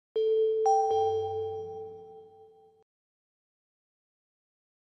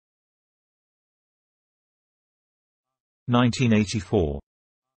1984.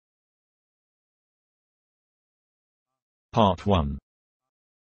 Part 1.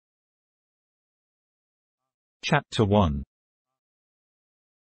 Chapter 1.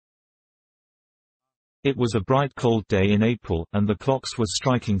 It was a bright cold day in April, and the clocks were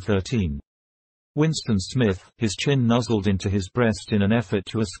striking 13. Winston Smith, his chin nuzzled into his breast in an effort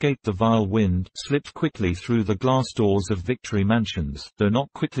to escape the vile wind, slipped quickly through the glass doors of Victory Mansions, though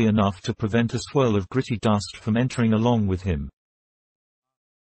not quickly enough to prevent a swirl of gritty dust from entering along with him.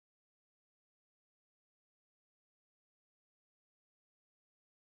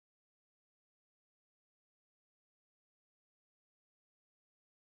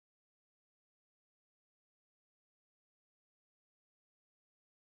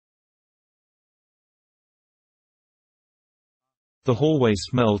 The hallway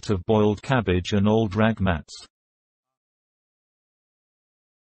smelt of boiled cabbage and old rag mats.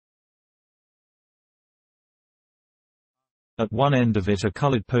 At one end of it a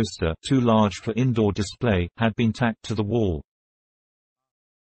colored poster, too large for indoor display, had been tacked to the wall.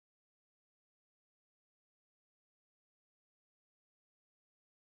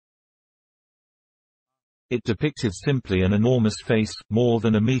 It depicted simply an enormous face, more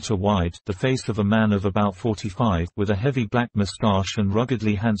than a meter wide, the face of a man of about 45, with a heavy black mustache and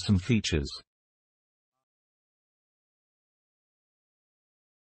ruggedly handsome features.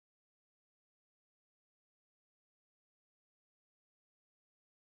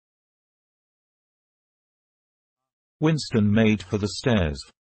 Winston made for the stairs.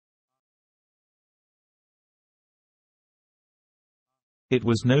 It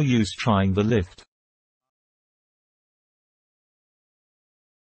was no use trying the lift.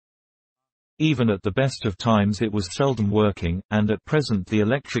 Even at the best of times it was seldom working, and at present the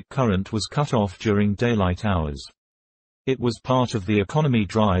electric current was cut off during daylight hours. It was part of the economy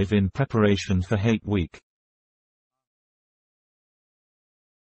drive in preparation for Hate Week.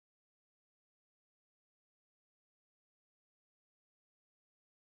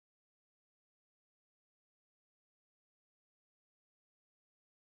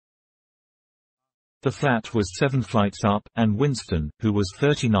 The flat was 7 flights up, and Winston, who was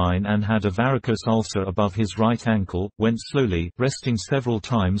 39 and had a varicose ulcer above his right ankle, went slowly, resting several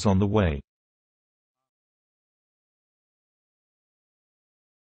times on the way.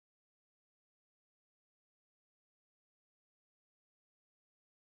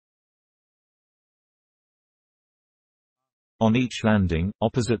 On each landing,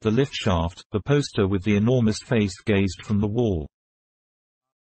 opposite the lift shaft, the poster with the enormous face gazed from the wall.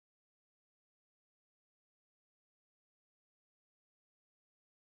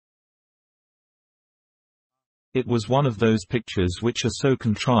 It was one of those pictures which are so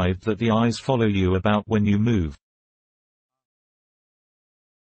contrived that the eyes follow you about when you move.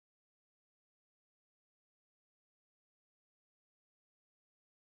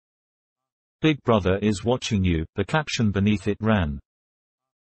 "Big Brother is watching you," the caption beneath it ran.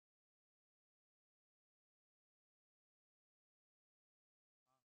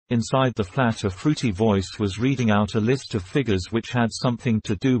 Inside the flat a fruity voice was reading out a list of figures which had something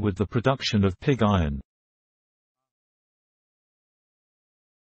to do with the production of pig iron.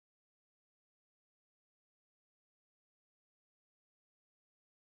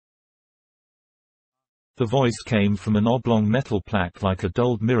 The voice came from an oblong metal plaque like a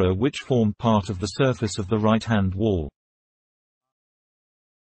dulled mirror which formed part of the surface of the right-hand wall.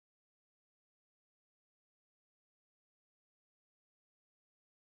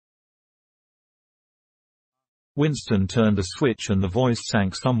 Winston turned a switch and the voice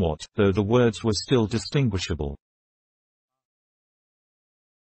sank somewhat, though the words were still distinguishable.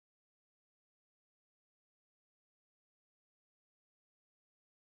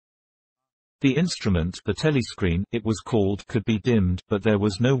 The instrument, the telescreen, it was called, could be dimmed, but there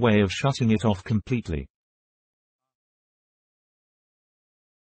was no way of shutting it off completely.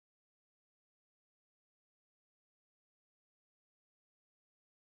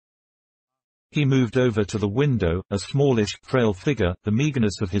 He moved over to the window, a smallish, frail figure, the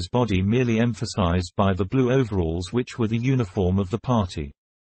meagerness of his body merely emphasized by the blue overalls which were the uniform of the party.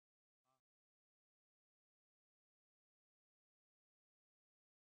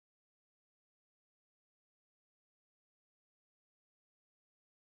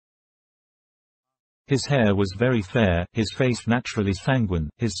 His hair was very fair, his face naturally sanguine,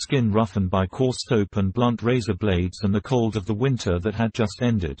 his skin roughened by coarse soap and blunt razor blades and the cold of the winter that had just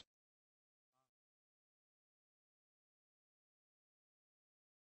ended.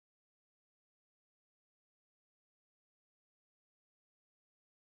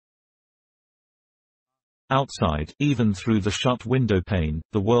 Outside, even through the shut window pane,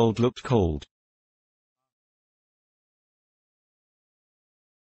 the world looked cold.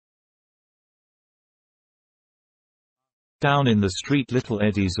 Down in the street little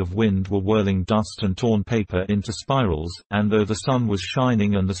eddies of wind were whirling dust and torn paper into spirals, and though the sun was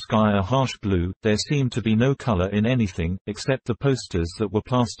shining and the sky a harsh blue, there seemed to be no color in anything, except the posters that were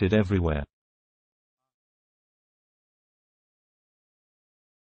plastered everywhere.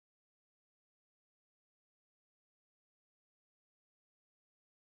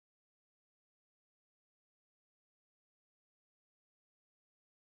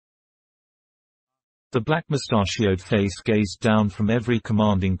 The black mustachioed face gazed down from every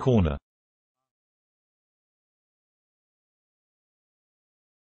commanding corner.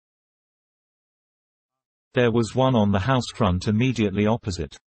 There was one on the house front immediately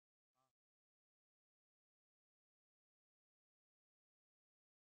opposite.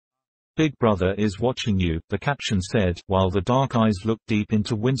 "Big Brother is watching you," the caption said, while the dark eyes looked deep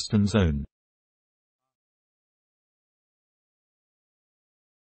into Winston's own.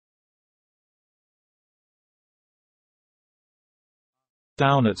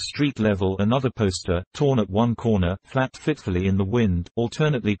 Down at street level another poster, torn at one corner, flapped fitfully in the wind,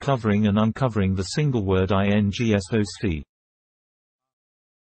 alternately covering and uncovering the single word INGSOC.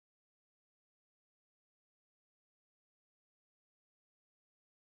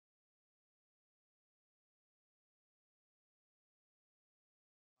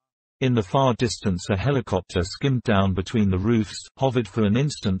 In the far distance a helicopter skimmed down between the roofs, hovered for an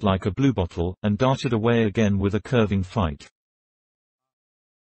instant like a bluebottle, and darted away again with a curving flight.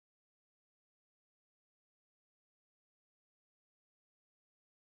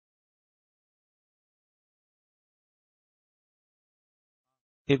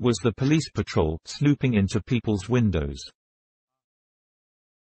 It was the police patrol, snooping into people's windows.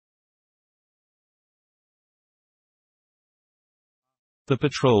 The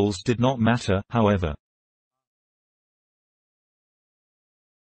patrols did not matter, however.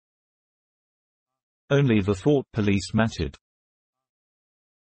 Only the thought police mattered.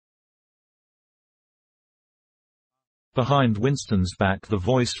 Behind Winston's back the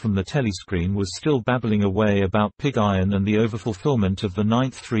voice from the telescreen was still babbling away about pig iron and the overfulfillment of the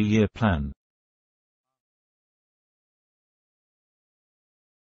 9th three-year plan.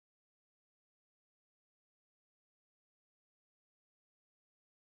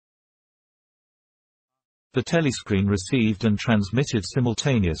 The telescreen received and transmitted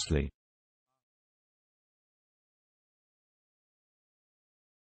simultaneously.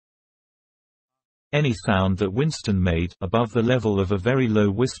 Any sound that Winston made, above the level of a very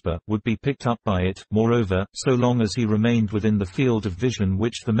low whisper, would be picked up by it. Moreover, so long as he remained within the field of vision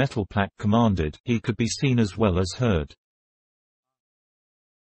which the metal plaque commanded, he could be seen as well as heard.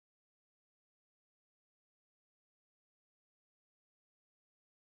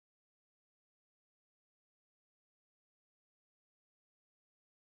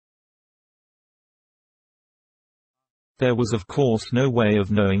 There was of course no way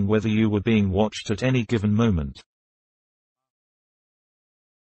of knowing whether you were being watched at any given moment.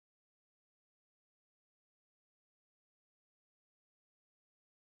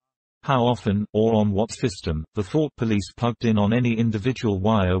 How often, or on what system, the thought police plugged in on any individual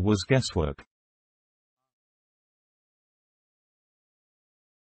wire was guesswork.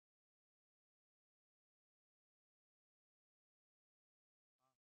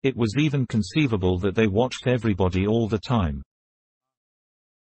 It was even conceivable that they watched everybody all the time.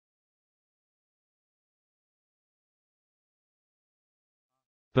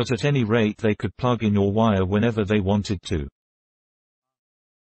 But at any rate they could plug in your wire whenever they wanted to.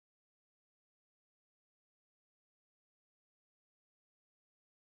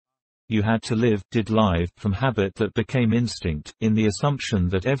 You had to live, did live, from habit that became instinct, in the assumption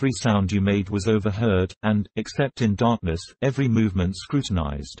that every sound you made was overheard, and, except in darkness, every movement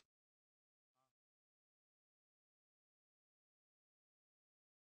scrutinized.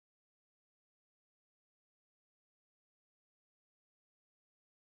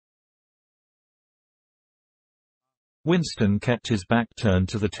 Winston kept his back turned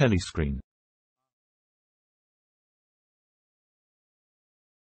to the telescreen.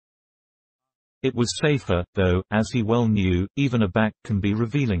 It was safer, though, as he well knew, even a back can be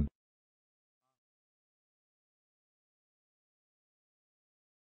revealing.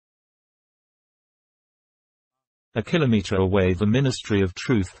 A kilometer away the Ministry of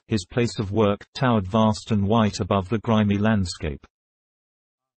Truth, his place of work, towered vast and white above the grimy landscape.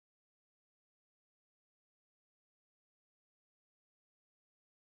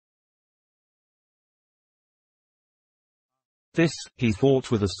 This, he thought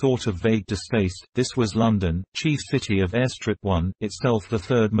with a sort of vague distaste, this was London, chief city of Airstrip 1, itself the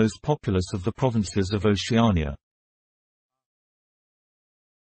third most populous of the provinces of Oceania.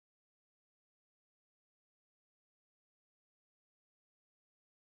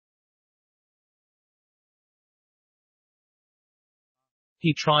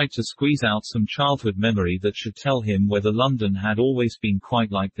 He tried to squeeze out some childhood memory that should tell him whether London had always been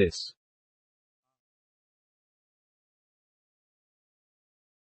quite like this.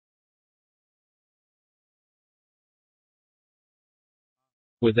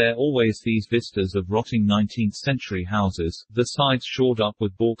 Were there always these vistas of rotting 19th-century houses, the sides shored up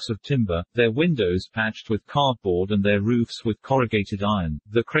with balks of timber, their windows patched with cardboard and their roofs with corrugated iron,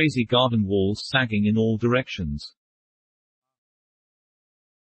 the crazy garden walls sagging in all directions?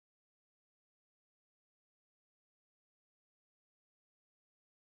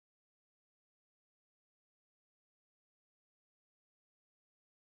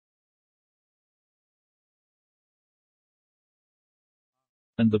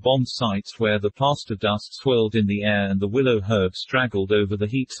 And the bomb sites where the plaster dust swirled in the air and the willow herb straggled over the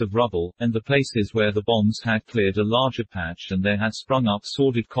heaps of rubble, and the places where the bombs had cleared a larger patch and there had sprung up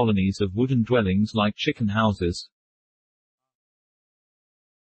sordid colonies of wooden dwellings like chicken houses.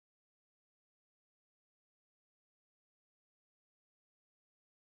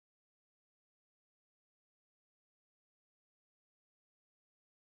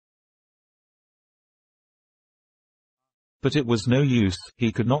 But it was no use,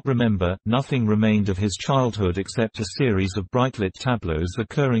 he could not remember, nothing remained of his childhood except a series of bright-lit tableaus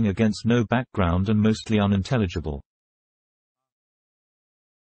occurring against no background and mostly unintelligible.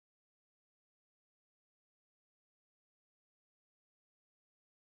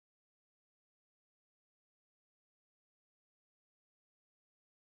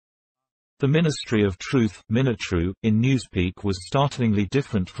 The Ministry of Truth, Minitru, in Newspeak was startlingly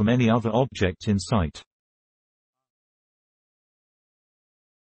different from any other object in sight.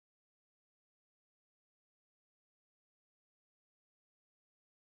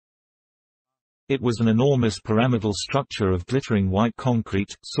 It was an enormous pyramidal structure of glittering white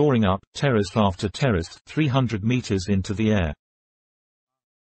concrete, soaring up, terrace after terrace, 300 meters into the air.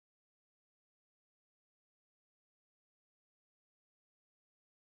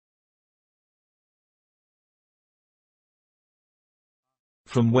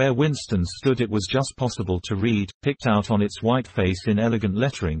 From where Winston stood it was just possible to read, picked out on its white face in elegant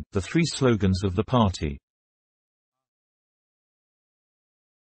lettering, the three slogans of the party.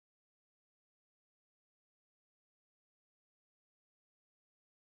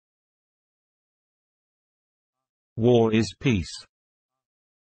 War is peace.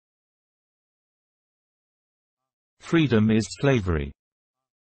 Freedom is slavery.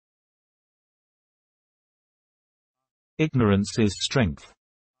 Ignorance is strength.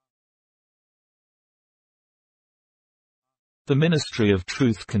 The Ministry of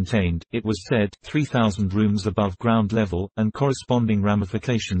Truth contained, it was said, 3,000 rooms above ground level, and corresponding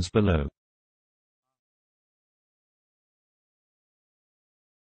ramifications below.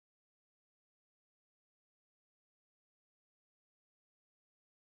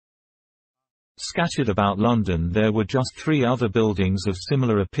 Scattered about London there were just 3 other buildings of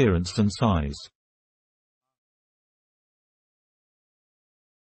similar appearance and size.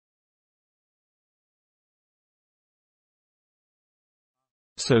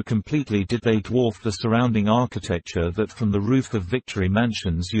 So completely did they dwarf the surrounding architecture that from the roof of Victory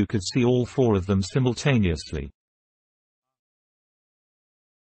Mansions you could see all 4 of them simultaneously.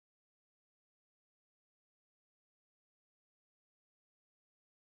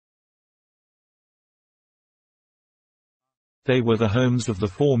 They were the homes of the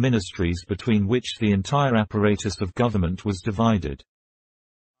 4 ministries between which the entire apparatus of government was divided.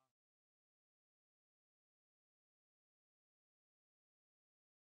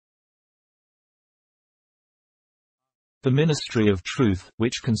 The Ministry of Truth,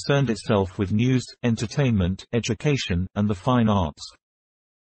 which concerned itself with news, entertainment, education, and the fine arts.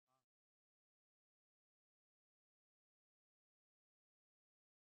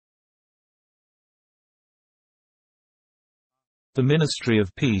 The Ministry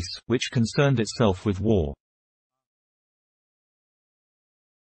of Peace, which concerned itself with war.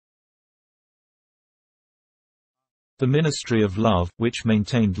 The Ministry of Love, which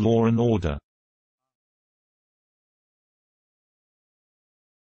maintained law and order.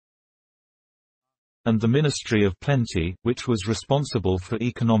 And the Ministry of Plenty, which was responsible for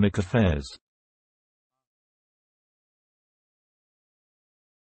economic affairs.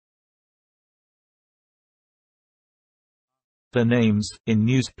 Their names, in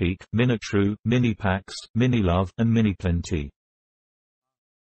Newspeak, Minitru, Minipax, Minilove, and Miniplenty.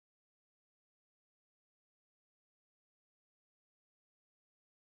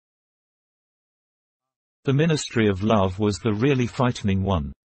 The Ministry of Love was the really frightening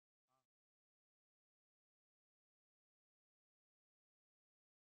one.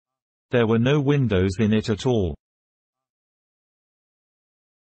 There were no windows in it at all.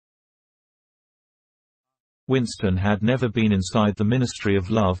 Winston had never been inside the Ministry of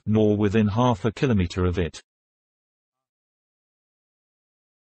Love, nor within half a kilometer of it.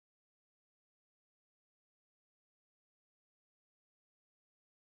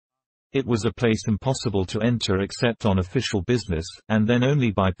 It was a place impossible to enter except on official business, and then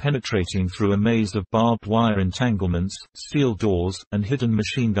only by penetrating through a maze of barbed wire entanglements, steel doors, and hidden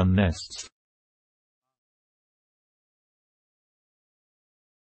machine gun nests.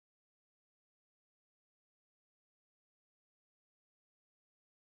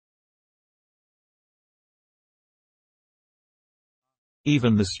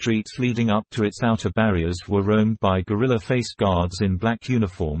 Even the streets leading up to its outer barriers were roamed by gorilla-faced guards in black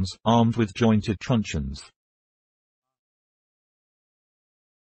uniforms, armed with jointed truncheons.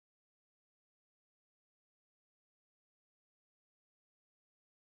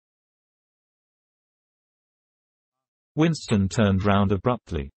 Winston turned round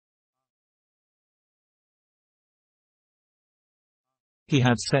abruptly. He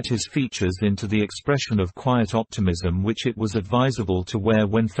had set his features into the expression of quiet optimism which it was advisable to wear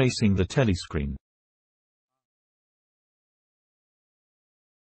when facing the telescreen.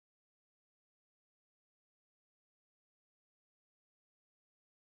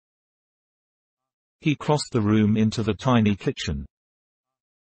 He crossed the room into the tiny kitchen.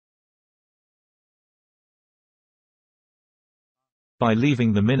 By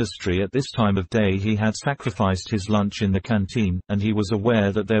leaving the ministry at this time of day he had sacrificed his lunch in the canteen, and he was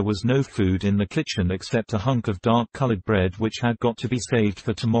aware that there was no food in the kitchen except a hunk of dark-colored bread which had got to be saved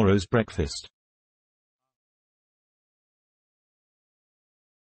for tomorrow's breakfast.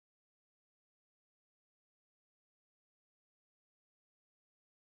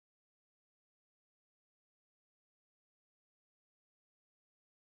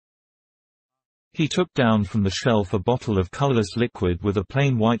 He took down from the shelf a bottle of colorless liquid with a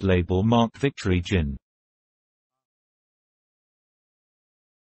plain white label marked Victory Gin.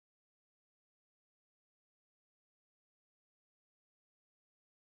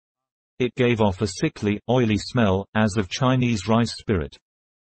 It gave off a sickly, oily smell, as of Chinese rice spirit.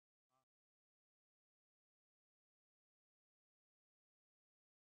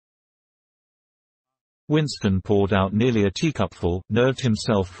 Winston poured out nearly a teacupful, nerved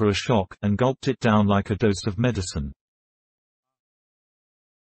himself for a shock, and gulped it down like a dose of medicine.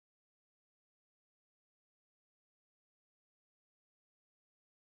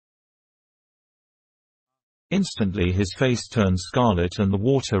 Instantly his face turned scarlet and the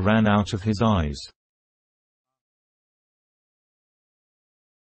water ran out of his eyes.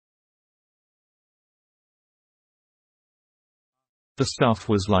 The stuff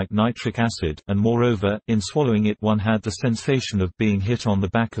was like nitric acid, and moreover, in swallowing it one had the sensation of being hit on the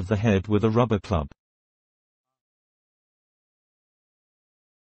back of the head with a rubber club.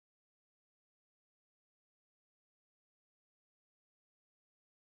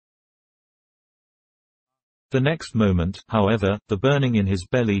 The next moment, however, the burning in his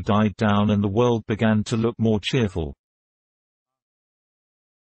belly died down and the world began to look more cheerful.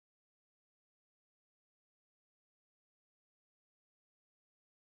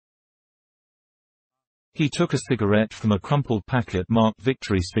 He took a cigarette from a crumpled packet marked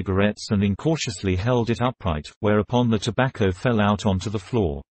Victory Cigarettes and incautiously held it upright, whereupon the tobacco fell out onto the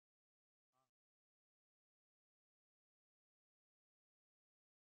floor.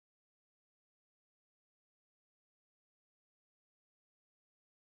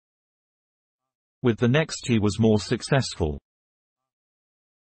 With the next he was more successful.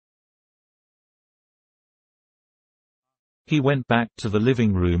 He went back to the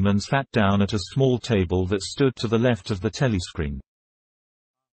living room and sat down at a small table that stood to the left of the telescreen.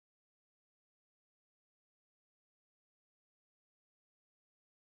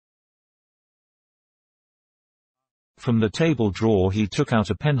 From the table drawer he took out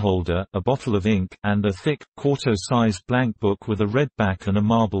a penholder, a bottle of ink, and a thick, quarto-sized blank book with a red back and a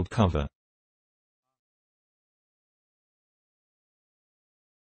marbled cover.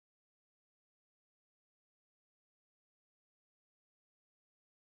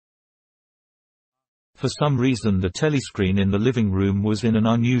 For some reason the telescreen in the living room was in an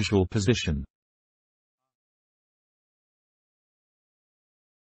unusual position.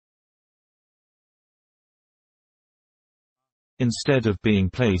 Instead of being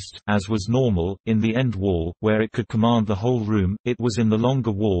placed, as was normal, in the end wall, where it could command the whole room, it was in the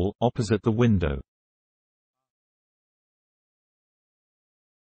longer wall, opposite the window.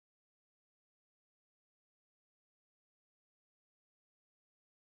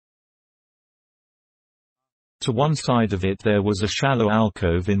 To one side of it there was a shallow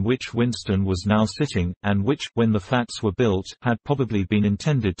alcove in which Winston was now sitting, and which, when the flats were built, had probably been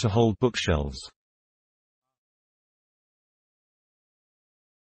intended to hold bookshelves.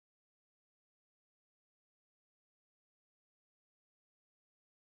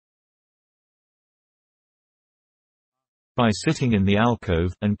 By sitting in the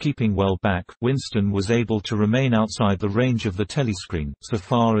alcove, and keeping well back, Winston was able to remain outside the range of the telescreen, so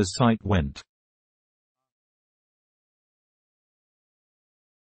far as sight went.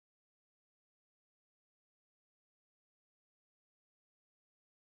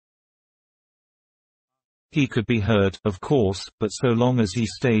 He could be heard, of course, but so long as he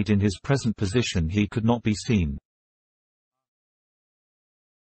stayed in his present position he could not be seen.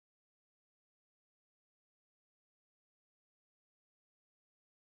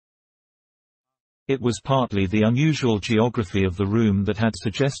 It was partly the unusual geography of the room that had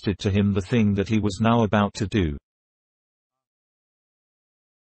suggested to him the thing that he was now about to do.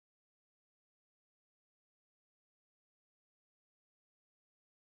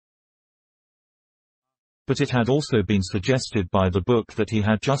 But it had also been suggested by the book that he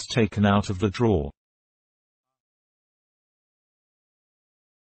had just taken out of the drawer.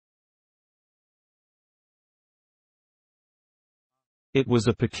 It was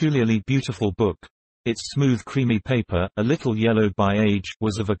a peculiarly beautiful book. Its smooth creamy paper, a little yellowed by age,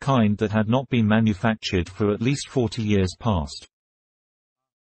 was of a kind that had not been manufactured for at least 40 years past.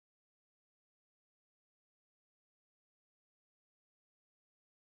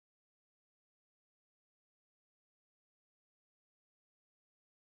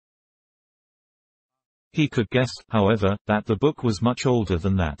 He could guess, however, that the book was much older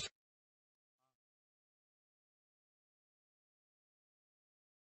than that.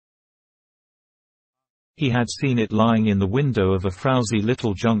 He had seen it lying in the window of a frowsy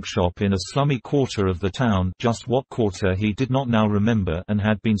little junk shop in a slummy quarter of the town, just what quarter he did not now remember, and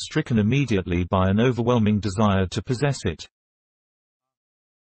had been stricken immediately by an overwhelming desire to possess it.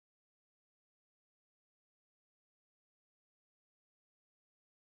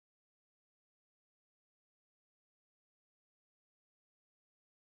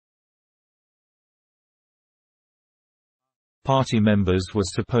 Party members were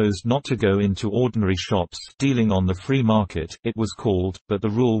supposed not to go into ordinary shops dealing on the free market, it was called, but the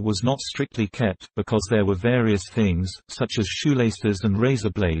rule was not strictly kept, because there were various things, such as shoelaces and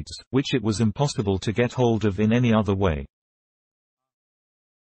razor blades, which it was impossible to get hold of in any other way.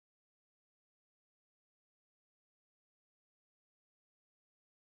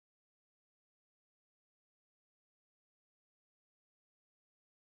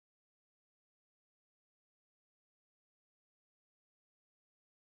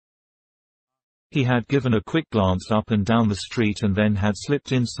 He had given a quick glance up and down the street and then had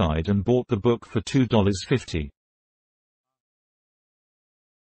slipped inside and bought the book for $2.50.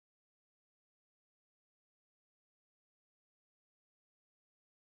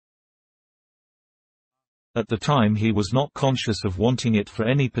 At the time he was not conscious of wanting it for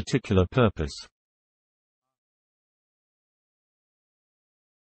any particular purpose.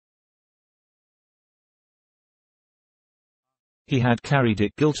 He had carried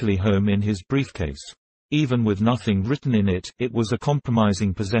it guiltily home in his briefcase. Even with nothing written in it, it was a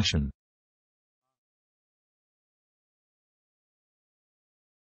compromising possession.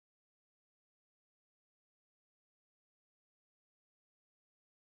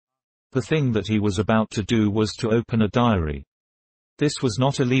 The thing that he was about to do was to open a diary. This was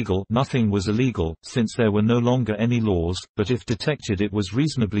not illegal, nothing was illegal, since there were no longer any laws, but if detected it was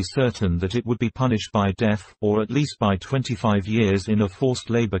reasonably certain that it would be punished by death, or at least by 25 years in a forced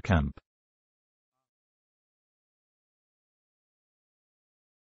labor camp.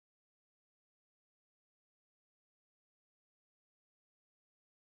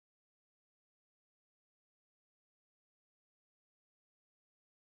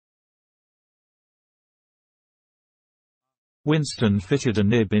 Winston fitted a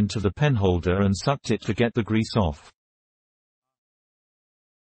nib into the penholder and sucked it to get the grease off.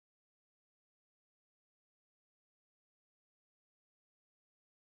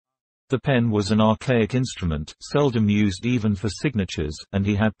 The pen was an archaic instrument, seldom used even for signatures, and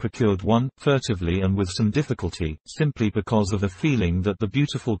he had procured one, furtively and with some difficulty, simply because of a feeling that the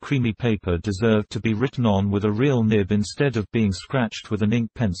beautiful creamy paper deserved to be written on with a real nib instead of being scratched with an ink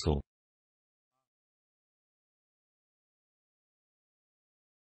pencil.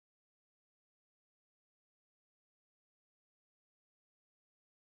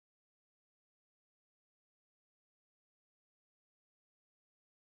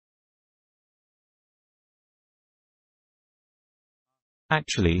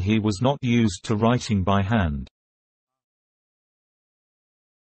 Actually, he was not used to writing by hand.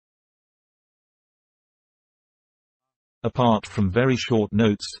 Apart from very short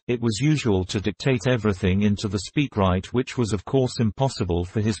notes, it was usual to dictate everything into the speakwrite, which was of course impossible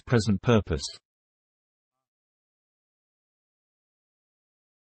for his present purpose.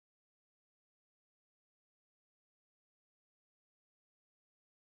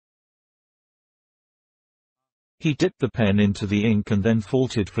 He dipped the pen into the ink and then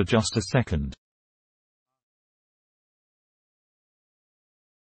faltered for just a second.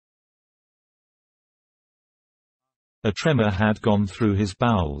 A tremor had gone through his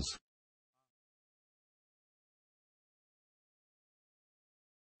bowels.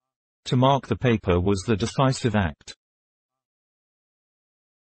 To mark the paper was the decisive act.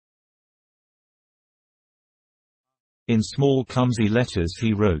 In small clumsy letters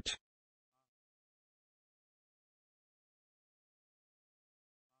he wrote,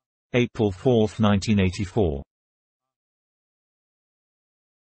 April 4, 1984.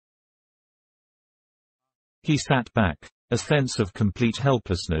 He sat back. A sense of complete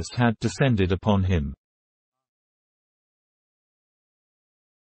helplessness had descended upon him.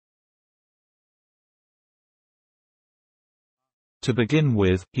 To begin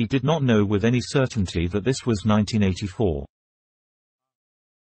with, he did not know with any certainty that this was 1984.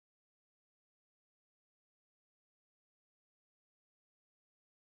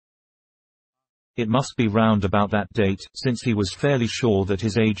 It must be round about that date, since he was fairly sure that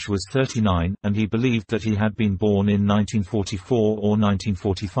his age was 39, and he believed that he had been born in 1944 or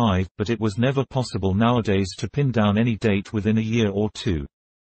 1945, but it was never possible nowadays to pin down any date within a year or two.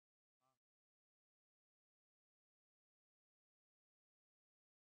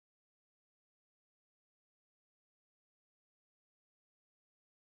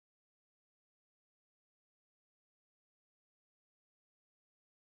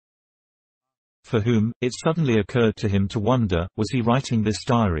 For whom, it suddenly occurred to him to wonder, was he writing this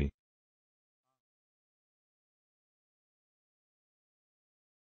diary?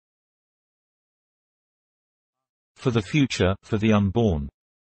 For the future, for the unborn.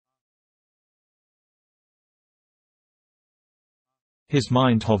 His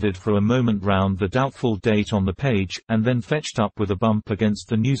mind hovered for a moment round the doubtful date on the page, and then fetched up with a bump against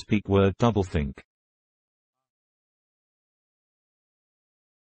the newspeak word doublethink.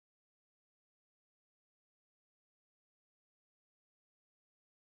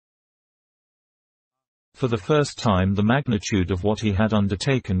 For the first time the magnitude of what he had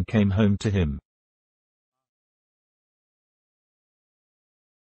undertaken came home to him.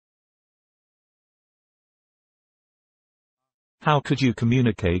 How could you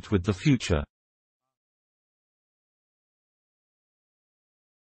communicate with the future?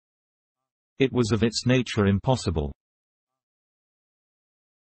 It was of its nature impossible.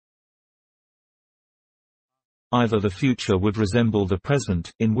 Either the future would resemble the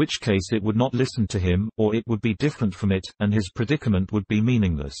present, in which case it would not listen to him, or it would be different from it, and his predicament would be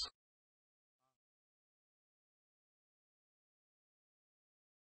meaningless.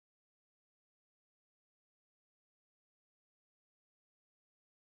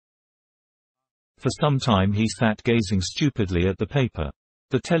 For some time he sat gazing stupidly at the paper.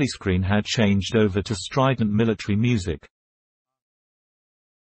 The telescreen had changed over to strident military music.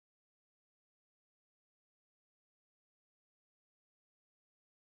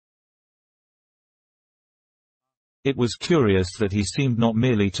 It was curious that he seemed not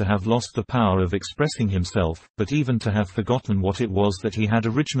merely to have lost the power of expressing himself, but even to have forgotten what it was that he had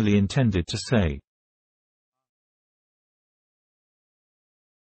originally intended to say.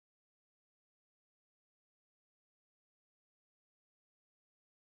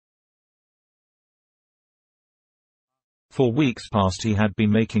 For weeks past he had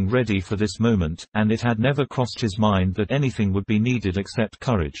been making ready for this moment, and it had never crossed his mind that anything would be needed except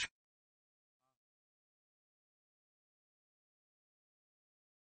courage.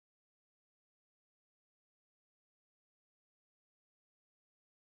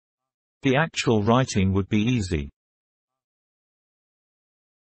 The actual writing would be easy.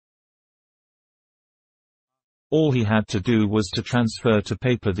 All he had to do was to transfer to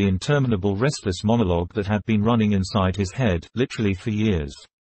paper the interminable restless monologue that had been running inside his head, literally for years.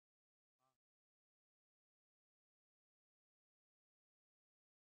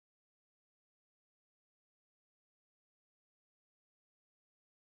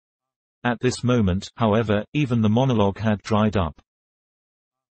 At this moment, however, even the monologue had dried up.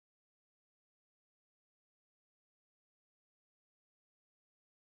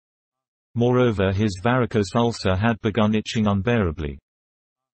 Moreover, his varicose ulcer had begun itching unbearably.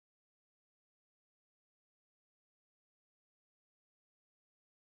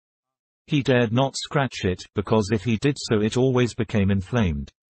 He dared not scratch it, because if he did so it always became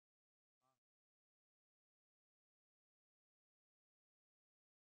inflamed.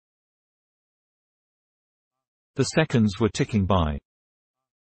 The seconds were ticking by.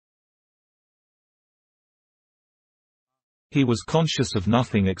 He was conscious of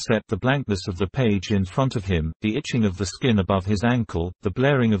nothing except the blankness of the page in front of him, the itching of the skin above his ankle, the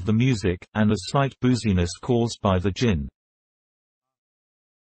blaring of the music, and a slight booziness caused by the gin.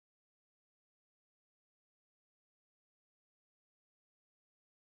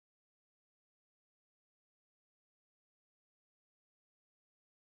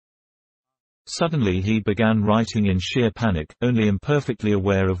 Suddenly he began writing in sheer panic, only imperfectly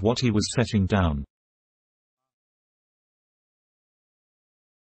aware of what he was setting down.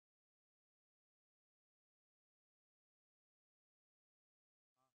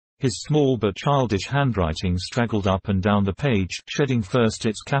 His small but childish handwriting straggled up and down the page, shedding first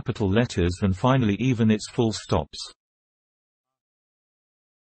its capital letters and finally even its full stops.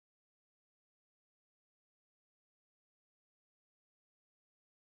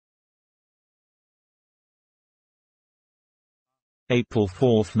 April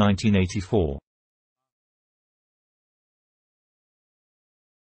 4, 1984.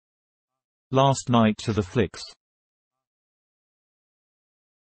 Last night to the flicks.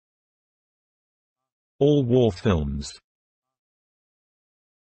 All war films.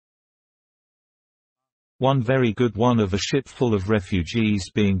 One very good one of a ship full of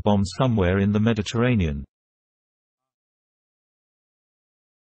refugees being bombed somewhere in the Mediterranean.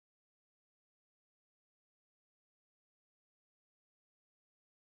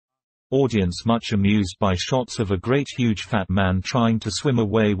 Audience much amused by shots of a great huge fat man trying to swim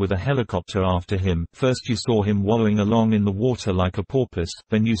away with a helicopter after him. First you saw him wallowing along in the water like a porpoise,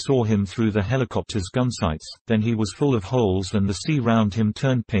 then you saw him through the helicopter's gunsights, then he was full of holes and the sea round him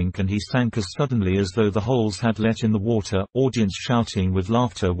turned pink and he sank as suddenly as though the holes had let in the water, audience shouting with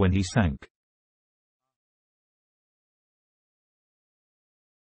laughter when he sank.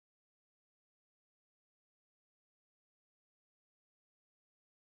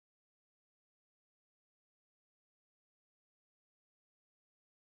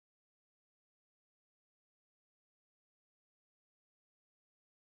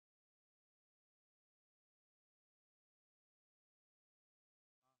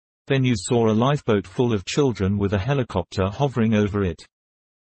 Then you saw a lifeboat full of children with a helicopter hovering over it.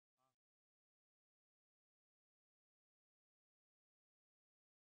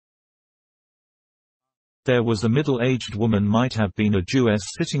 There was a middle-aged woman, might have been a Jewess,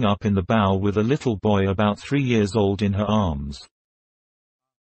 sitting up in the bow with a little boy about 3 years old in her arms.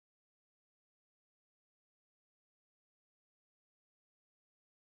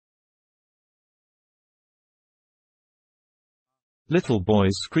 Little boy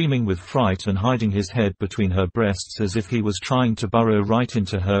screaming with fright and hiding his head between her breasts as if he was trying to burrow right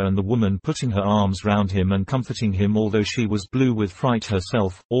into her, and the woman putting her arms round him and comforting him although she was blue with fright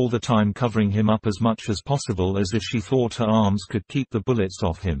herself, all the time covering him up as much as possible as if she thought her arms could keep the bullets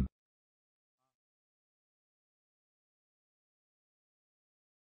off him.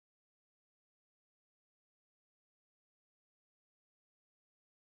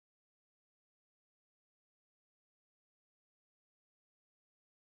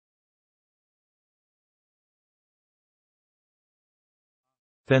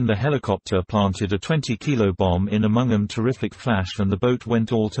 Then the helicopter planted a 20-kilo bomb in among them. Terrific flash and the boat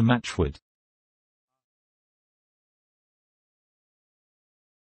went all to matchwood.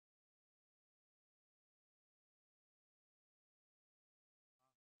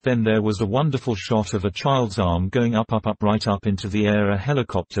 Then there was a wonderful shot of a child's arm going up right up into the air. A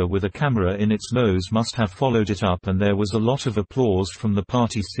helicopter with a camera in its nose must have followed it up, and there was a lot of applause from the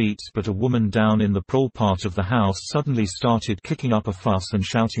party seats, but a woman down in the prole part of the house suddenly started kicking up a fuss and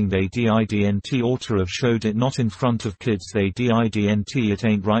shouting, "They didn't oughter have showed it, not in front of kids, they didn't, it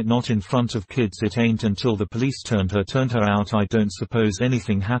ain't right, not in front of kids, it ain't," until the police turned her out. I don't suppose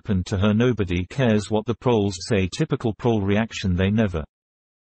anything happened to her, nobody cares what the proles say. Typical prole reaction, they never.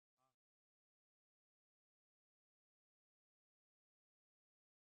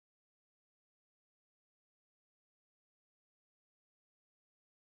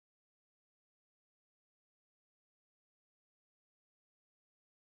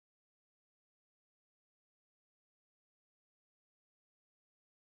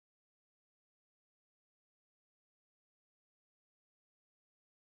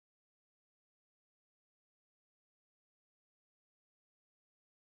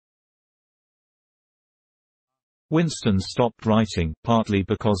 Winston stopped writing, partly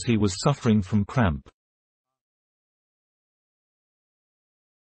because he was suffering from cramp.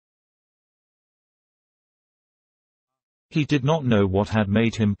 He did not know what had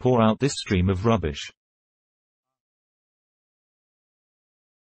made him pour out this stream of rubbish.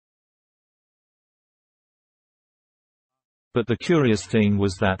 But the curious thing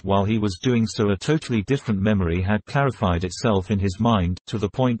was that while he was doing so, a totally different memory had clarified itself in his mind, to the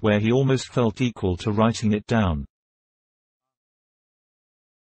point where he almost felt equal to writing it down.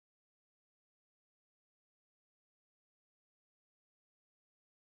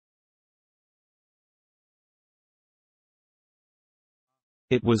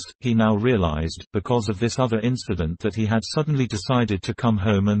 It was, he now realized, because of this other incident that he had suddenly decided to come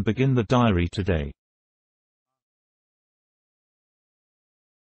home and begin the diary today.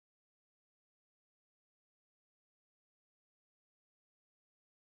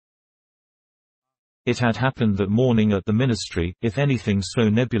 It had happened that morning at the ministry, if anything so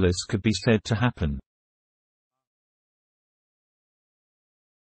nebulous could be said to happen.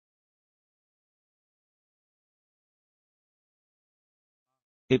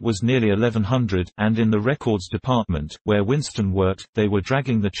 It was nearly 1100, and in the records department, where Winston worked, they were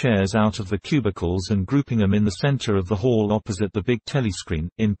dragging the chairs out of the cubicles and grouping them in the center of the hall opposite the big telescreen,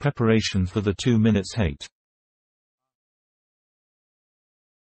 in preparation for the 2 minutes hate.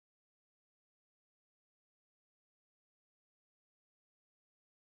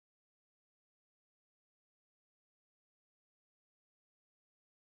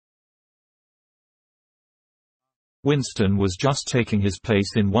 Winston was just taking his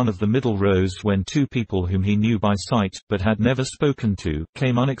place in one of the middle rows when two people whom he knew by sight, but had never spoken to,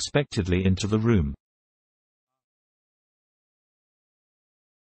 came unexpectedly into the room.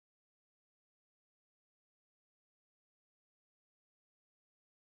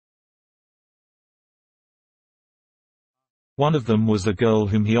 One of them was a girl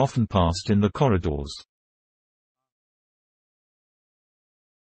whom he often passed in the corridors.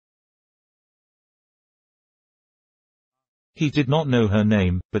 He did not know her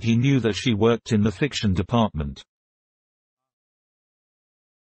name, but he knew that she worked in the fiction department.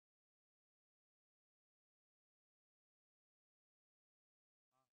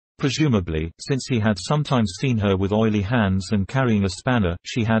 Presumably, since he had sometimes seen her with oily hands and carrying a spanner,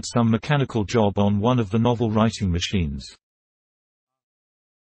 she had some mechanical job on one of the novel writing machines.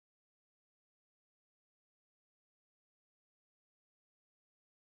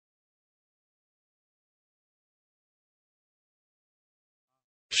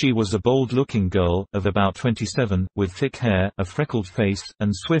 She was a bold-looking girl, of about 27, with thick hair, a freckled face,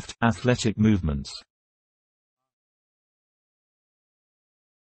 and swift, athletic movements.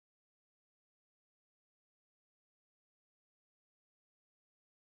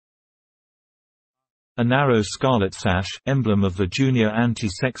 A narrow scarlet sash, emblem of the Junior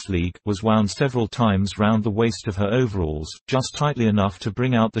Anti-Sex League, was wound several times round the waist of her overalls, just tightly enough to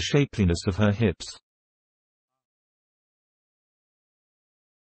bring out the shapeliness of her hips.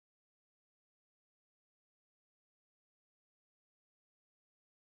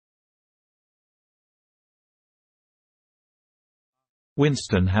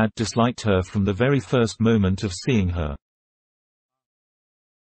 Winston had disliked her from the very first moment of seeing her.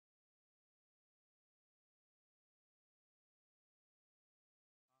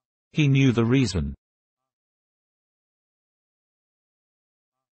 He knew the reason.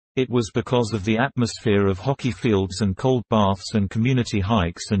 It was because of the atmosphere of hockey fields and cold baths and community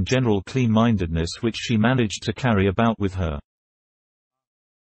hikes and general clean-mindedness which she managed to carry about with her.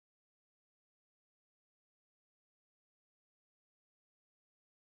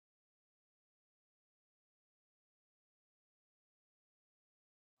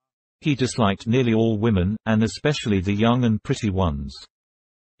 He disliked nearly all women, and especially the young and pretty ones.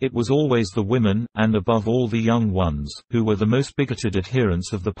 It was always the women, and above all the young ones, who were the most bigoted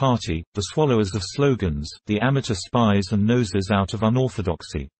adherents of the party, the swallowers of slogans, the amateur spies and nosers out of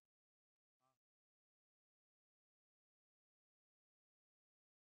unorthodoxy.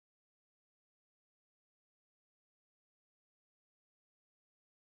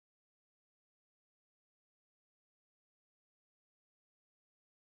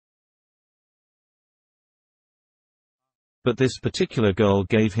 But this particular girl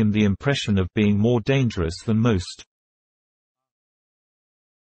gave him the impression of being more dangerous than most.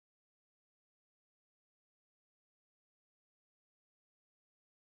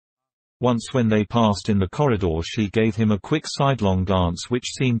 Once when they passed in the corridor, she gave him a quick sidelong glance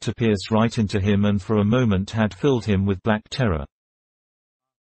which seemed to pierce right into him and for a moment had filled him with black terror.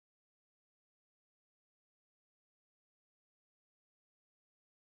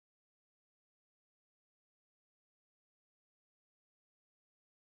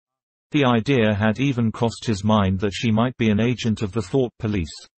 The idea had even crossed his mind that she might be an agent of the thought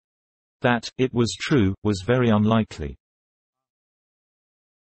police. That, it was true, was very unlikely.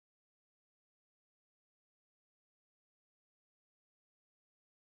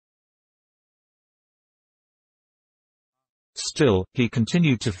 Still, he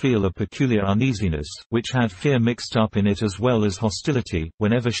continued to feel a peculiar uneasiness, which had fear mixed up in it as well as hostility,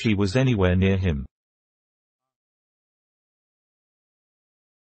 whenever she was anywhere near him.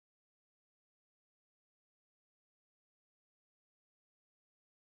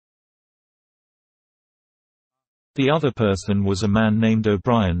 The other person was a man named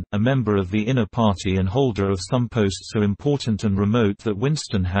O'Brien, a member of the inner party and holder of some post so important and remote that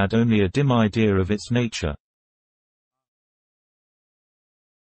Winston had only a dim idea of its nature.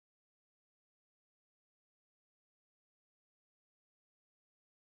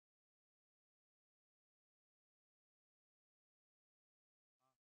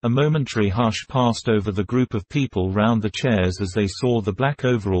 A momentary hush passed over the group of people round the chairs as they saw the black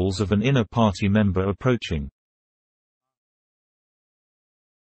overalls of an inner party member approaching.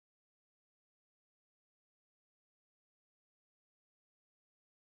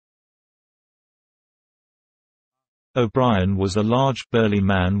 O'Brien was a large, burly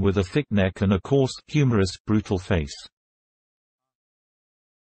man with a thick neck and a coarse, humorous, brutal face.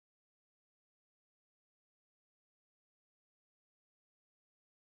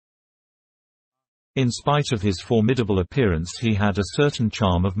 In spite of his formidable appearance, he had a certain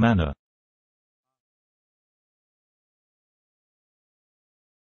charm of manner.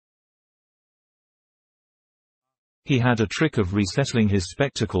 He had a trick of resettling his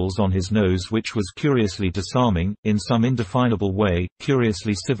spectacles on his nose which was curiously disarming, in some indefinable way,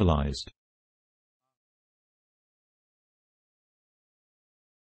 curiously civilized.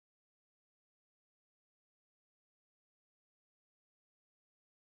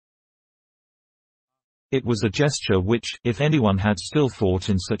 It was a gesture which, if anyone had still thought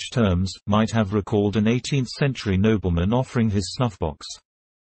in such terms, might have recalled an 18th-century nobleman offering his snuffbox.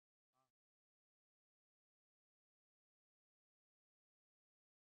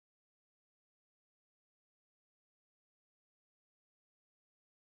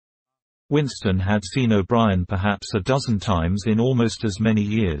 Winston had seen O'Brien perhaps a dozen times in almost as many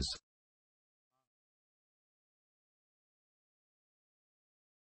years.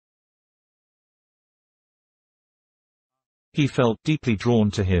 He felt deeply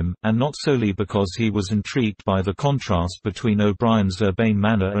drawn to him, and not solely because he was intrigued by the contrast between O'Brien's urbane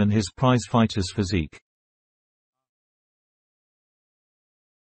manner and his prizefighter's physique.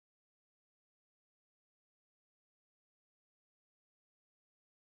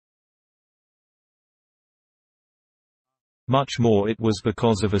 Much more it was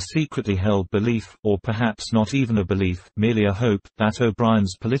because of a secretly held belief, or perhaps not even a belief, merely a hope, that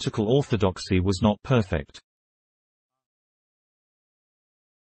O'Brien's political orthodoxy was not perfect.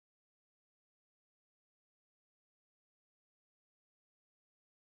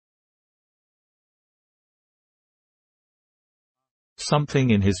 Something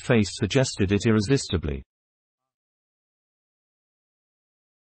in his face suggested it irresistibly.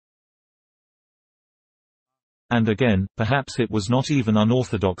 And again, perhaps it was not even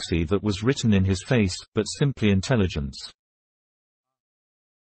unorthodoxy that was written in his face, but simply intelligence.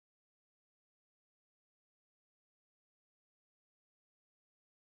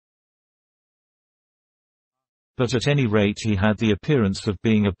 But at any rate he had the appearance of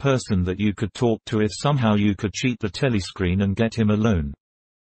being a person that you could talk to if somehow you could cheat the telescreen and get him alone.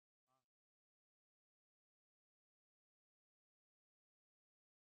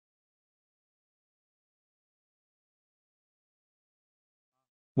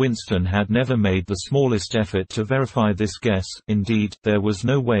 Winston had never made the smallest effort to verify this guess, indeed, there was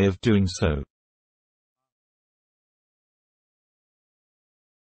no way of doing so.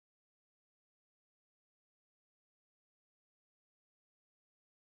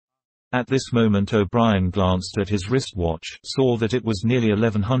 At this moment O'Brien glanced at his wristwatch, saw that it was nearly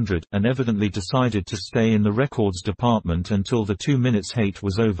 1100, and evidently decided to stay in the records department until the 2 minutes hate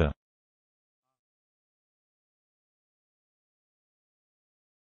was over.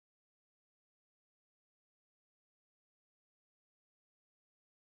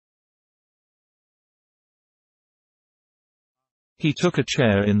 He took a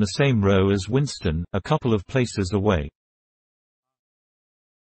chair in the same row as Winston, a couple of places away.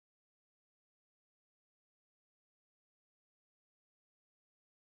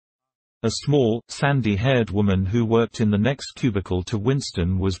 A small, sandy-haired woman who worked in the next cubicle to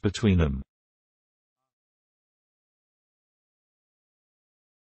Winston was between them.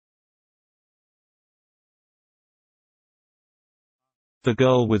 The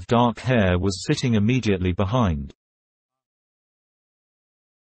girl with dark hair was sitting immediately behind.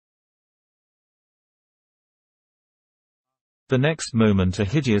 The next moment a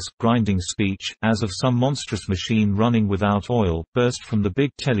hideous, grinding speech, as of some monstrous machine running without oil, burst from the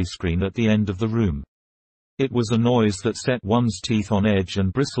big telescreen at the end of the room. It was a noise that set one's teeth on edge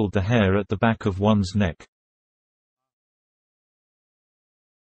and bristled the hair at the back of one's neck.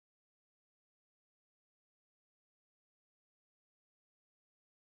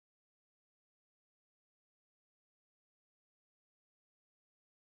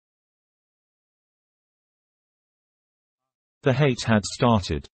 The hate had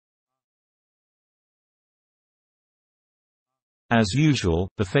started. As usual,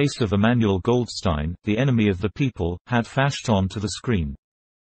 the face of Emmanuel Goldstein, the enemy of the people, had flashed onto the screen.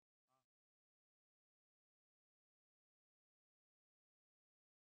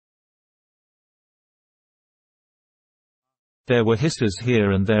 There were hisses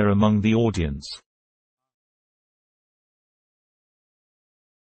here and there among the audience.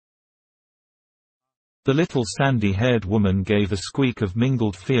 The little sandy-haired woman gave a squeak of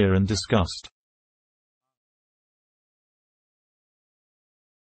mingled fear and disgust.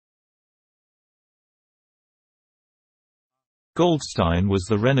 Goldstein was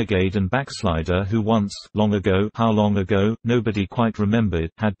the renegade and backslider who once, long ago, how long ago, nobody quite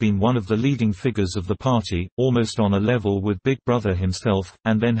remembered, had been one of the leading figures of the party, almost on a level with Big Brother himself,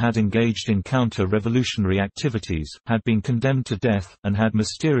 and then had engaged in counter-revolutionary activities, had been condemned to death, and had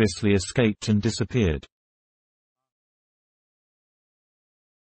mysteriously escaped and disappeared.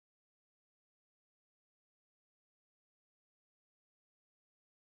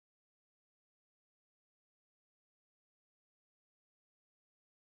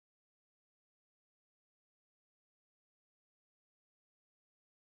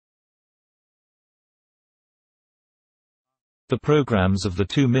 The programs of the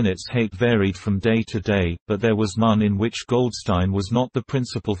 2 Minutes Hate varied from day to day, but there was none in which Goldstein was not the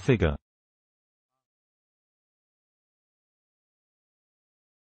principal figure.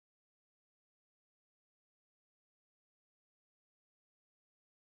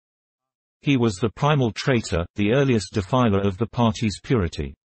 He was the primal traitor, the earliest defiler of the party's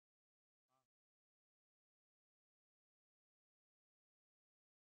purity.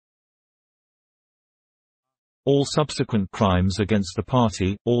 All subsequent crimes against the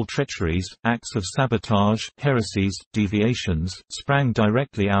party, all treacheries, acts of sabotage, heresies, deviations, sprang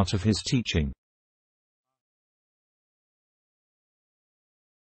directly out of his teaching.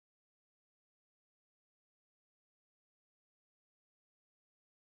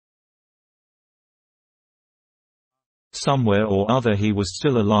 Somewhere or other he was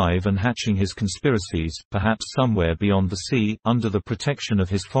still alive and hatching his conspiracies, perhaps somewhere beyond the sea, under the protection of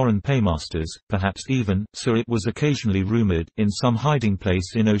his foreign paymasters, perhaps even, so it was occasionally rumored, in some hiding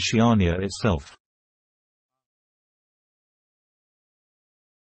place in Oceania itself.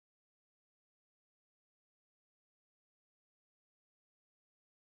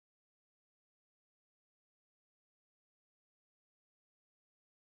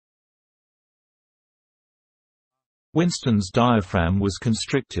 Winston's diaphragm was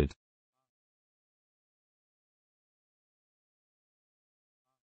constricted.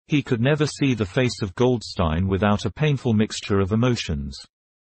 He could never see the face of Goldstein without a painful mixture of emotions.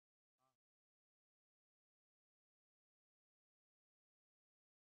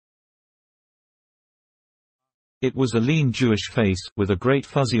 It was a lean Jewish face, with a great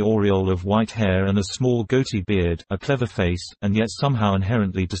fuzzy aureole of white hair and a small goatee beard, a clever face, and yet somehow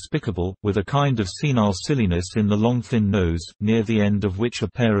inherently despicable, with a kind of senile silliness in the long thin nose, near the end of which a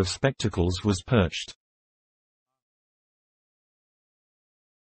pair of spectacles was perched.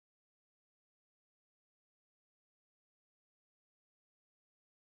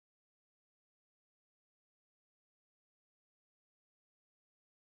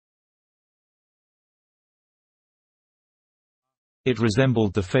 It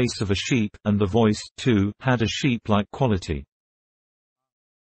resembled the face of a sheep, and the voice, too, had a sheep-like quality.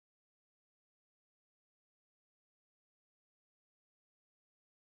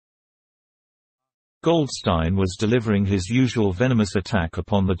 Goldstein was delivering his usual venomous attack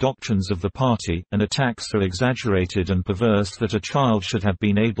upon the doctrines of the party, an attack so exaggerated and perverse that a child should have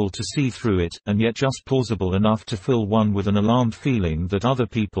been able to see through it, and yet just plausible enough to fill one with an alarmed feeling that other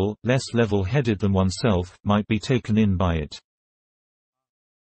people, less level-headed than oneself, might be taken in by it.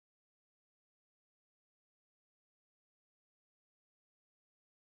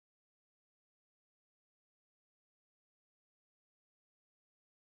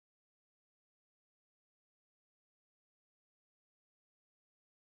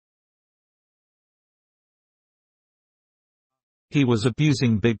 He was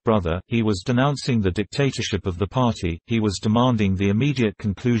abusing Big Brother, he was denouncing the dictatorship of the party, he was demanding the immediate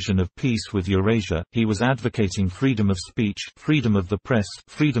conclusion of peace with Eurasia, he was advocating freedom of speech, freedom of the press,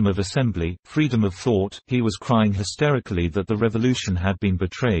 freedom of assembly, freedom of thought, he was crying hysterically that the revolution had been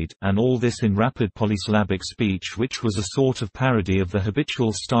betrayed, and all this in rapid polysyllabic speech which was a sort of parody of the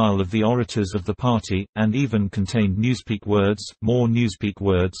habitual style of the orators of the party, and even contained newspeak words, more newspeak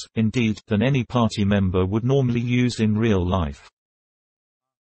words, indeed, than any party member would normally use in real life.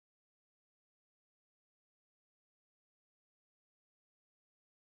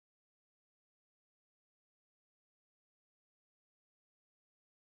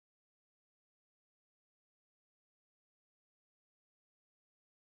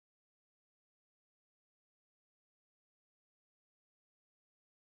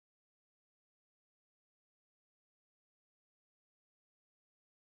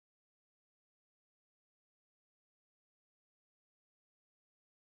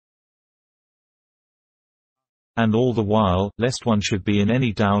 And all the while, lest one should be in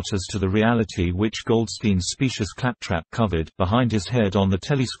any doubt as to the reality which Goldstein's specious claptrap covered, behind his head on the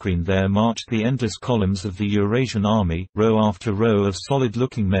telescreen there marched the endless columns of the Eurasian army, row after row of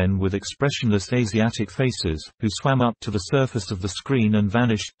solid-looking men with expressionless Asiatic faces, who swam up to the surface of the screen and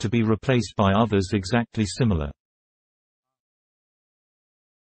vanished, to be replaced by others exactly similar.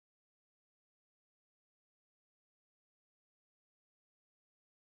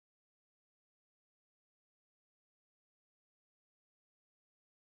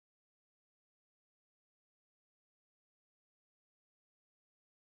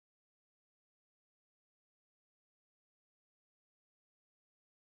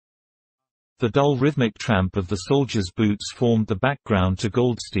 The dull rhythmic tramp of the soldiers' boots formed the background to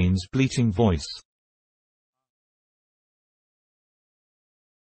Goldstein's bleating voice.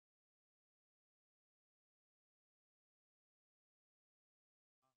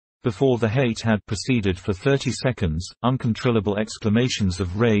 Before the hate had proceeded for 30 seconds, uncontrollable exclamations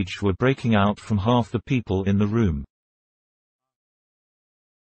of rage were breaking out from half the people in the room.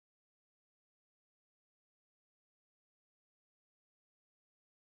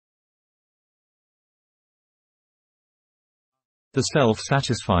 The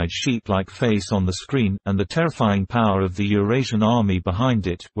self-satisfied sheep-like face on the screen, and the terrifying power of the Eurasian army behind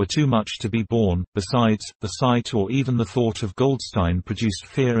it, were too much to be borne. Besides, the sight or even the thought of Goldstein produced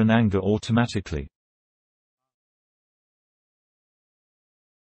fear and anger automatically.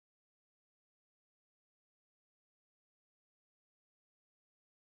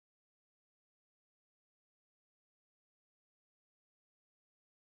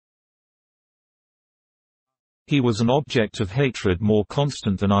 He was an object of hatred more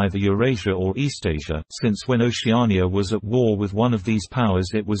constant than either Eurasia or Eastasia, since when Oceania was at war with one of these powers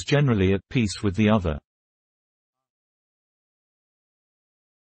it was generally at peace with the other.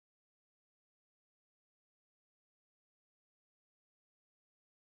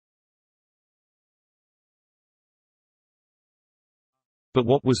 But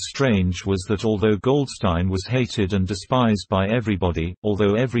what was strange was that although Goldstein was hated and despised by everybody,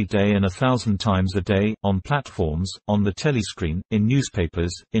 although every day and 1,000 times a day, on platforms, on the telescreen, in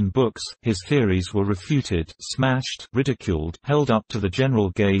newspapers, in books, his theories were refuted, smashed, ridiculed, held up to the general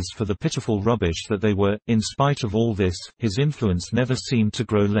gaze for the pitiful rubbish that they were, in spite of all this, his influence never seemed to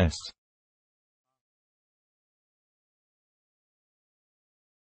grow less.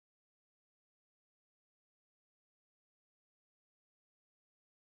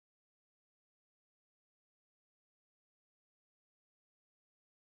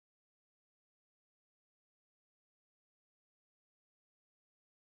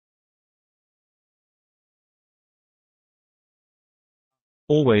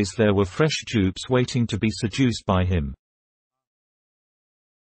 Always there were fresh dupes waiting to be seduced by him.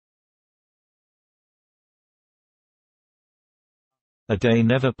 A day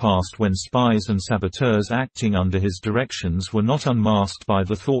never passed when spies and saboteurs acting under his directions were not unmasked by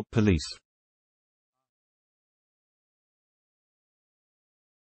the thought police.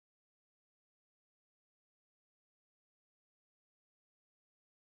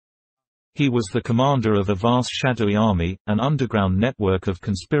 He was the commander of a vast shadowy army, an underground network of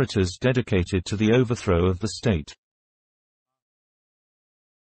conspirators dedicated to the overthrow of the state.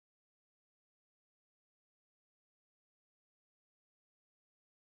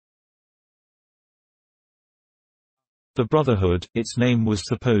 The Brotherhood, its name was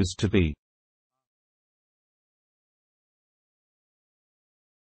supposed to be.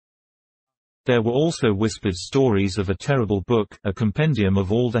 There were also whispered stories of a terrible book, a compendium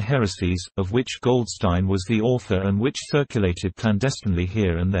of all the heresies, of which Goldstein was the author and which circulated clandestinely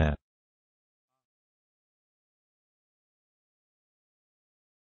here and there.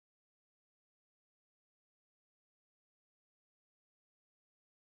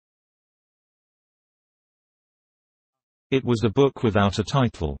 It was a book without a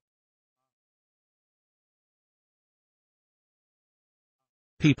title.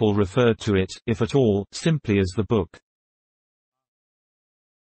 People referred to it, if at all, simply as the book.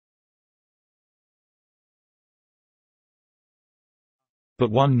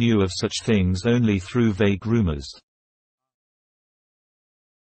 But one knew of such things only through vague rumors.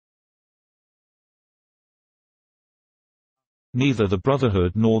 Neither the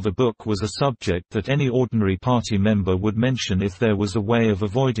Brotherhood nor the book was a subject that any ordinary party member would mention if there was a way of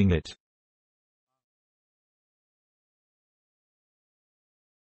avoiding it.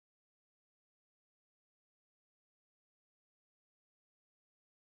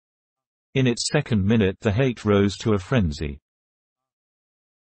 In its second minute the hate rose to a frenzy.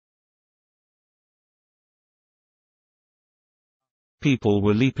 People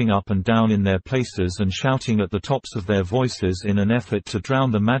were leaping up and down in their places and shouting at the tops of their voices in an effort to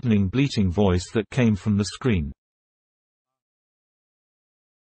drown the maddening bleating voice that came from the screen.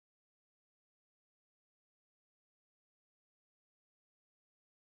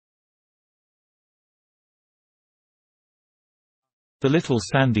 The little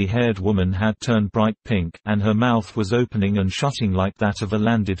sandy-haired woman had turned bright pink, and her mouth was opening and shutting like that of a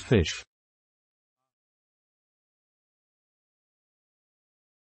landed fish.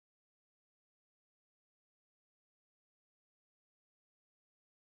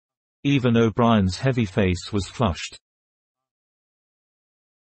 Even O'Brien's heavy face was flushed.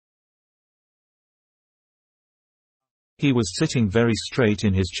 He was sitting very straight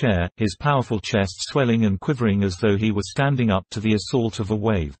in his chair, his powerful chest swelling and quivering as though he were standing up to the assault of a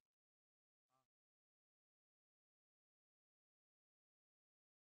wave.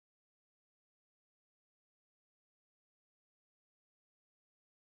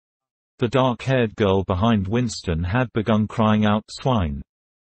 The dark-haired girl behind Winston had begun crying out, "Swine!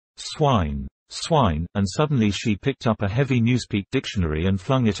 Swine! Swine!" and suddenly she picked up a heavy Newspeak dictionary and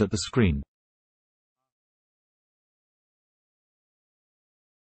flung it at the screen.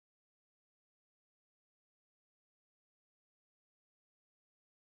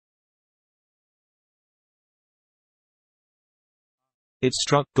 It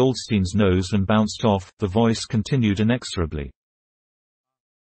struck Goldstein's nose and bounced off. The voice continued inexorably.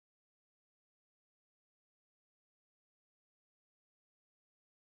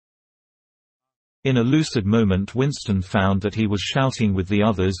 In a lucid moment Winston found that he was shouting with the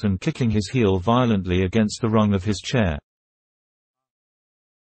others and kicking his heel violently against the rung of his chair.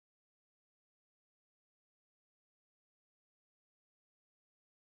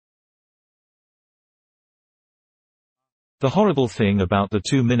 The horrible thing about the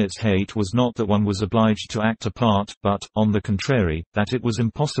 2 minutes hate was not that one was obliged to act a part, but, on the contrary, that it was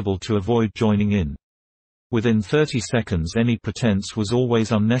impossible to avoid joining in. Within 30 seconds any pretense was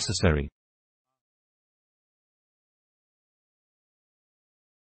always unnecessary.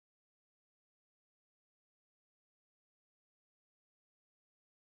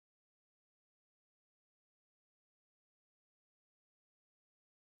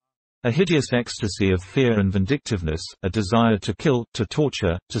 A hideous ecstasy of fear and vindictiveness, a desire to kill, to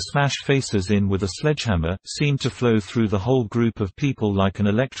torture, to smash faces in with a sledgehammer, seemed to flow through the whole group of people like an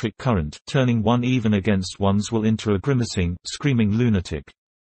electric current, turning one even against one's will into a grimacing, screaming lunatic.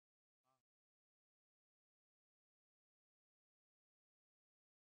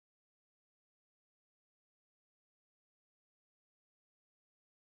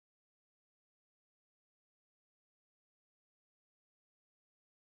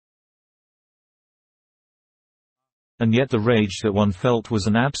 And yet the rage that one felt was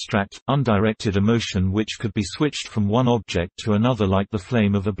an abstract, undirected emotion which could be switched from one object to another like the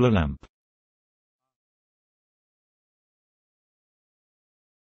flame of a blowlamp.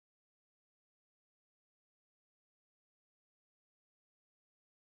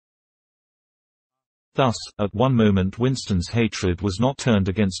 Thus, at one moment Winston's hatred was not turned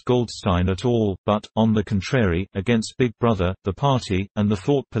against Goldstein at all, but, on the contrary, against Big Brother, the party, and the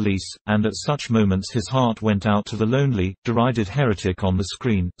thought police, and at such moments his heart went out to the lonely, derided heretic on the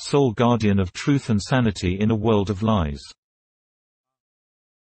screen, sole guardian of truth and sanity in a world of lies.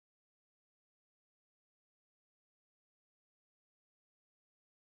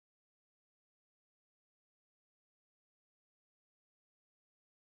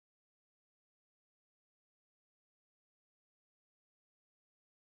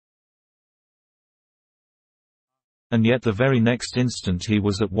 And yet the very next instant he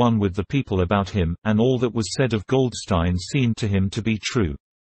was at one with the people about him, and all that was said of Goldstein seemed to him to be true.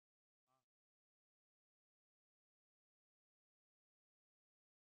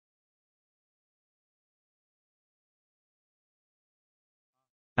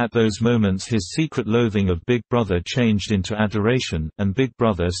 At those moments his secret loathing of Big Brother changed into adoration, and Big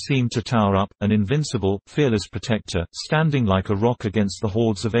Brother seemed to tower up, an invincible, fearless protector, standing like a rock against the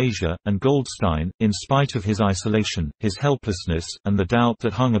hordes of Asia, and Goldstein, in spite of his isolation, his helplessness, and the doubt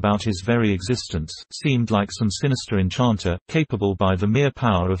that hung about his very existence, seemed like some sinister enchanter, capable by the mere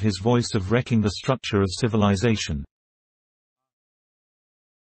power of his voice of wrecking the structure of civilization.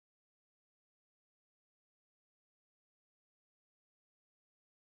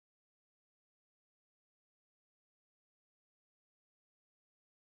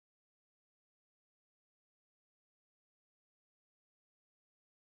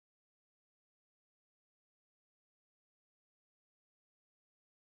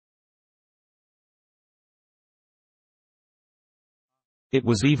 It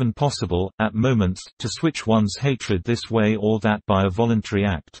was even possible, at moments, to switch one's hatred this way or that by a voluntary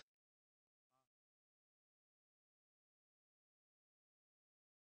act.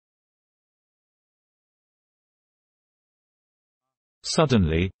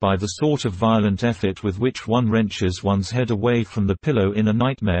 Suddenly, by the sort of violent effort with which one wrenches one's head away from the pillow in a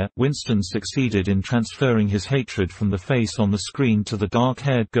nightmare, Winston succeeded in transferring his hatred from the face on the screen to the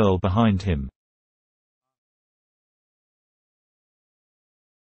dark-haired girl behind him.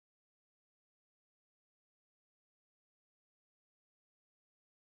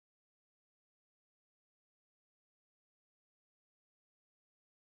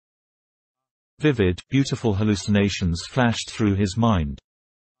 Vivid, beautiful hallucinations flashed through his mind.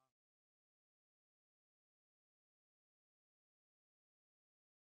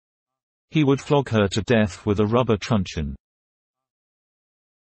 He would flog her to death with a rubber truncheon.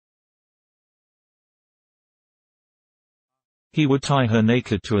 He would tie her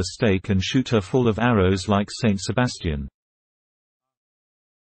naked to a stake and shoot her full of arrows like Saint Sebastian.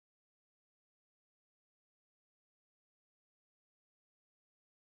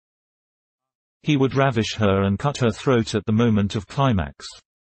 He would ravish her and cut her throat at the moment of climax.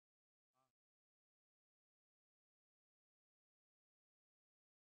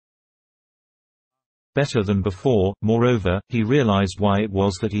 Better than before, moreover, he realized why it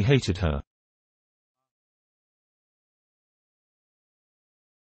was that he hated her.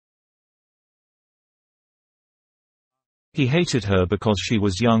 He hated her because she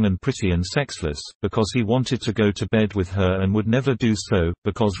was young and pretty and sexless, because he wanted to go to bed with her and would never do so,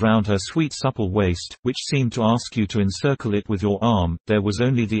 because round her sweet supple waist, which seemed to ask you to encircle it with your arm, there was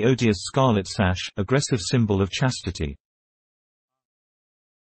only the odious scarlet sash, aggressive symbol of chastity.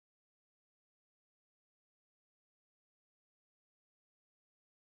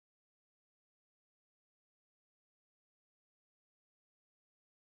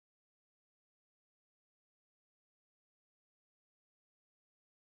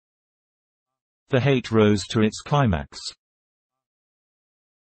 The hate rose to its climax.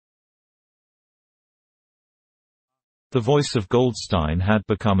 The voice of Goldstein had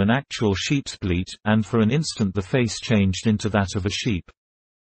become an actual sheep's bleat, and for an instant the face changed into that of a sheep.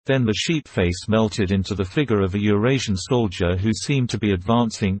 Then the sheep face melted into the figure of a Eurasian soldier who seemed to be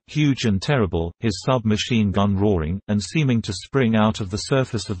advancing, huge and terrible, his submachine gun roaring, and seeming to spring out of the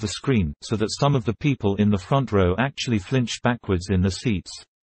surface of the screen, so that some of the people in the front row actually flinched backwards in their seats.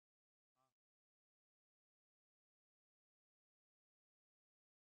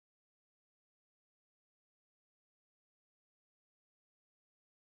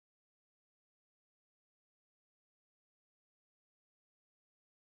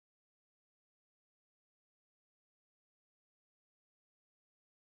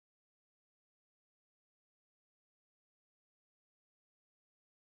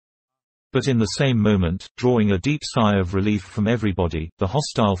 But in the same moment, drawing a deep sigh of relief from everybody, the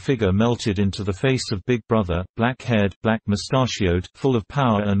hostile figure melted into the face of Big Brother, black-haired, black-mustachioed, full of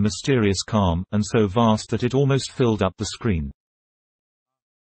power and mysterious calm, and so vast that it almost filled up the screen.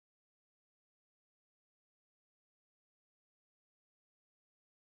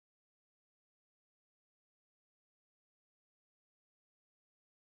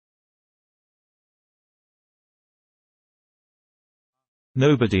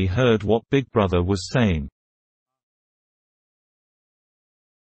 Nobody heard what Big Brother was saying.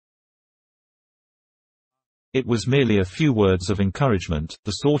 It was merely a few words of encouragement,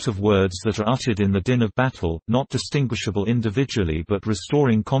 the sort of words that are uttered in the din of battle, not distinguishable individually but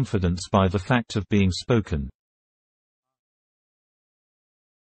restoring confidence by the fact of being spoken.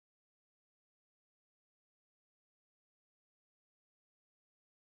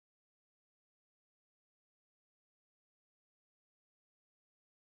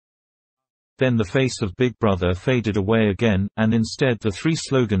 Then the face of Big Brother faded away again, and instead the three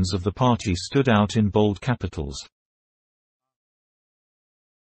slogans of the party stood out in bold capitals.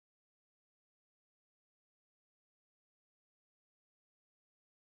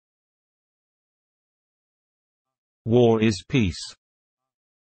 War is peace.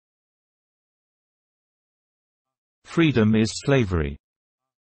 Freedom is slavery.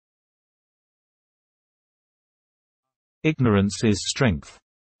 Ignorance is strength.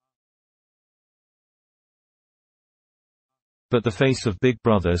 But the face of Big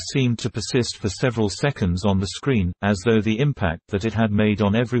Brother seemed to persist for several seconds on the screen, as though the impact that it had made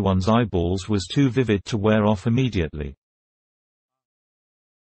on everyone's eyeballs was too vivid to wear off immediately.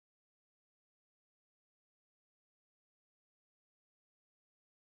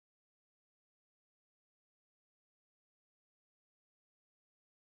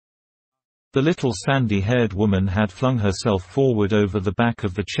 The little sandy-haired woman had flung herself forward over the back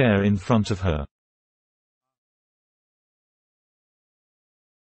of the chair in front of her.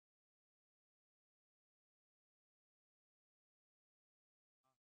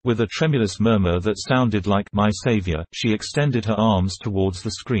 With a tremulous murmur that sounded like "My Savior," she extended her arms towards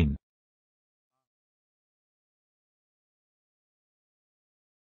the screen.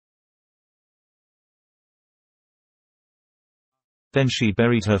 Then she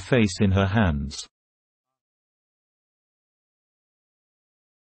buried her face in her hands.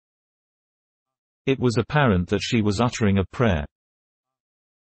 It was apparent that she was uttering a prayer.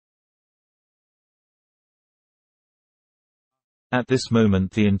 At this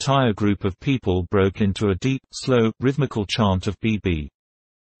moment the entire group of people broke into a deep, slow, rhythmical chant of BB.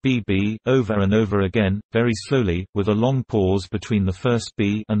 BB, over and over again, very slowly, with a long pause between the first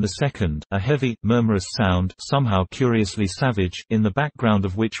B and the second, a heavy, murmurous sound, somehow curiously savage, in the background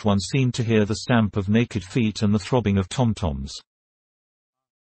of which one seemed to hear the stamp of naked feet and the throbbing of tom-toms.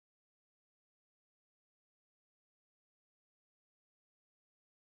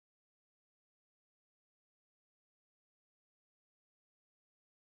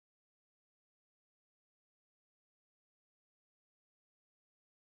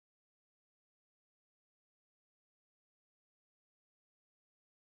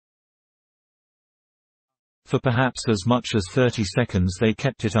 For perhaps as much as 30 seconds they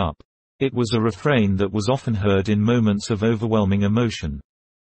kept it up. It was a refrain that was often heard in moments of overwhelming emotion.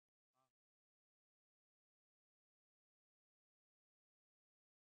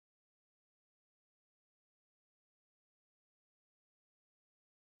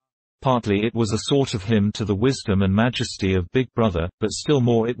 Partly it was a sort of hymn to the wisdom and majesty of Big Brother, but still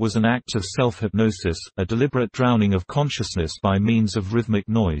more it was an act of self-hypnosis, a deliberate drowning of consciousness by means of rhythmic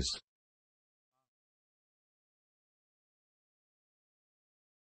noise.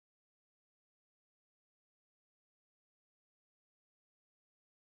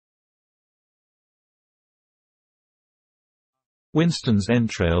 Winston's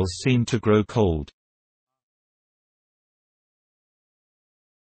entrails seemed to grow cold.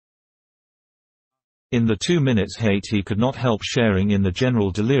 In the 2 minutes hate he could not help sharing in the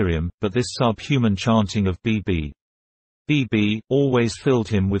general delirium, but this sub-human chanting of BB. BB, always filled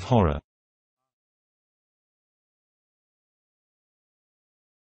him with horror.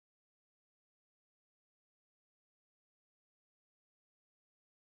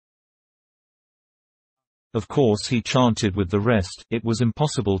 Of course he chanted with the rest, it was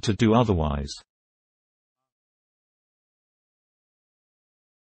impossible to do otherwise.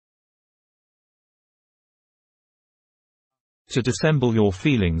 To dissemble your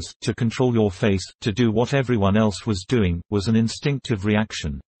feelings, to control your face, to do what everyone else was doing, was an instinctive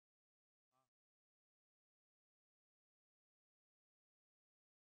reaction.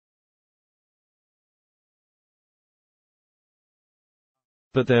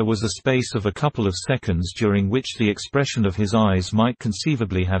 But there was a space of a couple of seconds during which the expression of his eyes might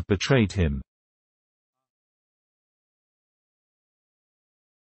conceivably have betrayed him.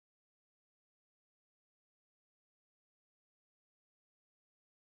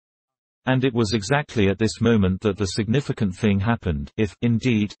 And it was exactly at this moment that the significant thing happened, if,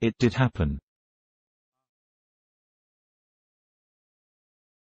 indeed, it did happen.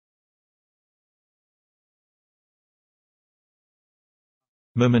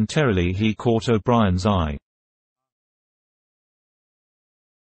 Momentarily he caught O'Brien's eye.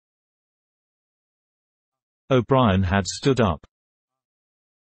 O'Brien had stood up.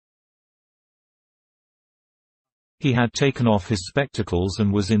 He had taken off his spectacles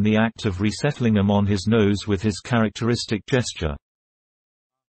and was in the act of resettling them on his nose with his characteristic gesture.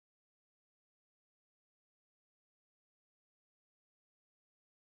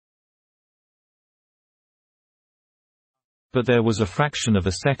 But there was a fraction of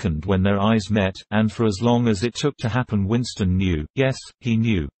a second when their eyes met, and for as long as it took to happen Winston knew, yes, he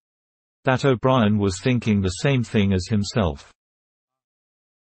knew, that O'Brien was thinking the same thing as himself.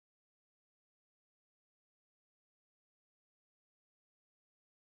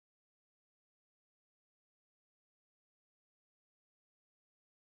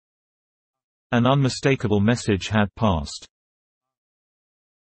 An unmistakable message had passed.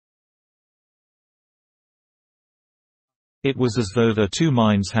 It was as though their two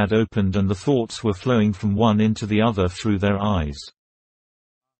minds had opened and the thoughts were flowing from one into the other through their eyes.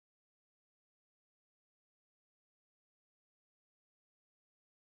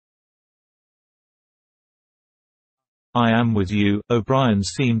 "I am with you," O'Brien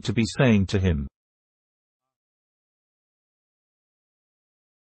seemed to be saying to him.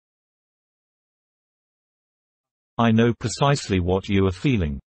 "I know precisely what you are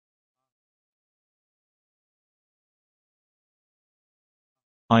feeling.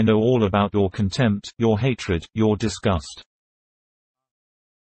 I know all about your contempt, your hatred, your disgust.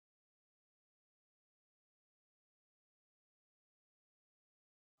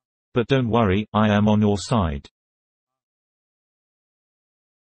 But don't worry, I am on your side."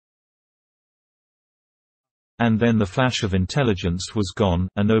 And then the flash of intelligence was gone,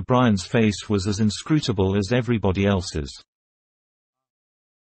 and O'Brien's face was as inscrutable as everybody else's.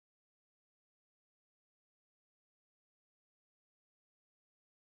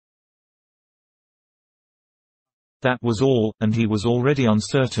 That was all, and he was already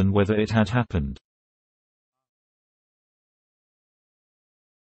uncertain whether it had happened.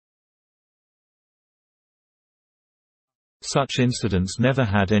 Such incidents never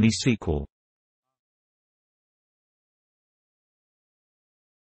had any sequel.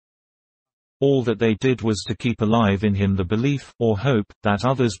 All that they did was to keep alive in him the belief, or hope, that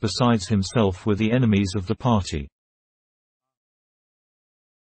others besides himself were the enemies of the party.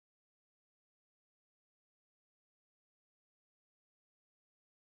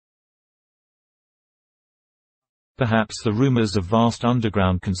 Perhaps the rumors of vast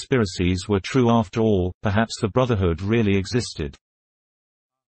underground conspiracies were true after all, perhaps the Brotherhood really existed.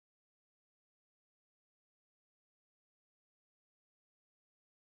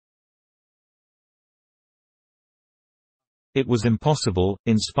 It was impossible,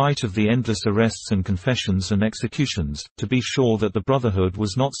 in spite of the endless arrests and confessions and executions, to be sure that the Brotherhood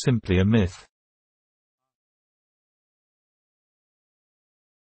was not simply a myth.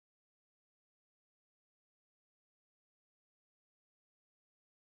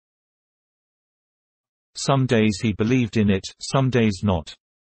 Some days he believed in it, some days not.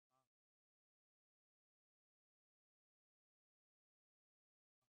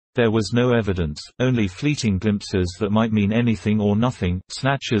 There was no evidence, only fleeting glimpses that might mean anything or nothing,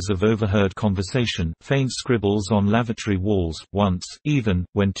 snatches of overheard conversation, faint scribbles on lavatory walls, once, even,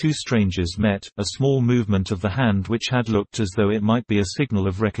 when two strangers met, a small movement of the hand which had looked as though it might be a signal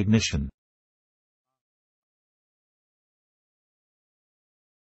of recognition.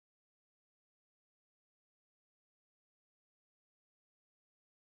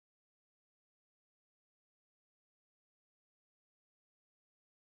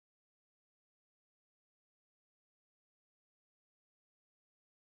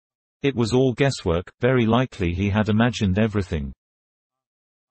 It was all guesswork, very likely he had imagined everything.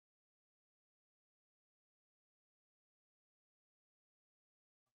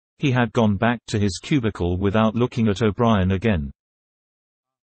 He had gone back to his cubicle without looking at O'Brien again.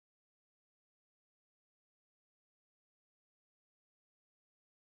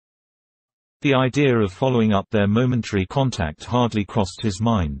 The idea of following up their momentary contact hardly crossed his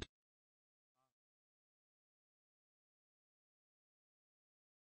mind.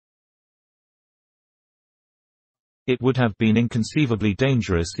 It would have been inconceivably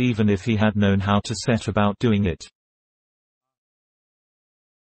dangerous even if he had known how to set about doing it.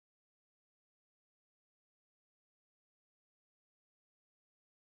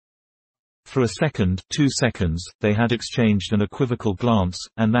 For a second, 2 seconds, they had exchanged an equivocal glance,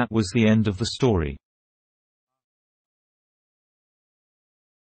 and that was the end of the story.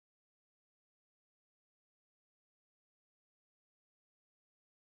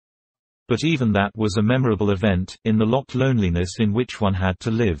 But even that was a memorable event, in the locked loneliness in which one had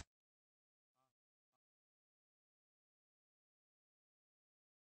to live.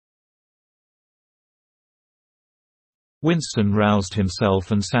 Winston roused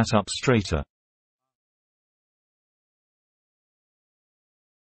himself and sat up straighter.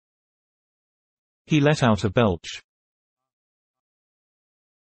 He let out a belch.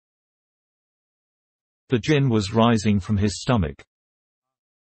 The gin was rising from his stomach.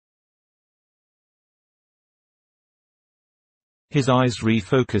 His eyes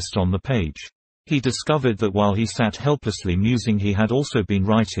refocused on the page. He discovered that while he sat helplessly musing he had also been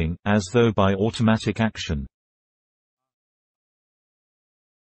writing, as though by automatic action.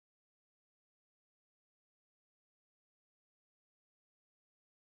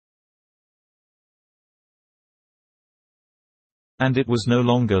 And it was no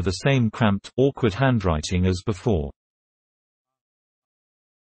longer the same cramped, awkward handwriting as before.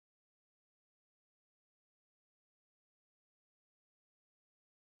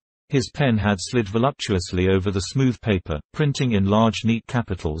 His pen had slid voluptuously over the smooth paper, printing in large neat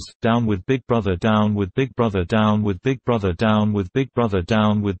capitals, "Down with Big Brother, down with Big Brother, down with Big Brother, down with Big Brother,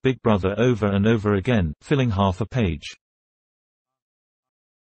 down with Big Brother," over and over again, filling half a page.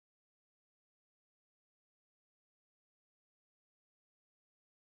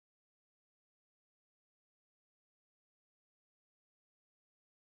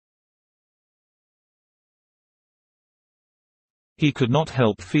 He could not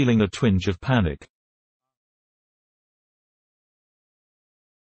help feeling a twinge of panic.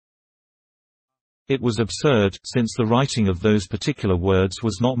 It was absurd, since the writing of those particular words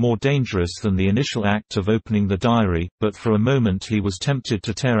was not more dangerous than the initial act of opening the diary, but for a moment he was tempted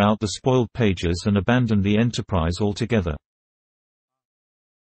to tear out the spoiled pages and abandon the enterprise altogether.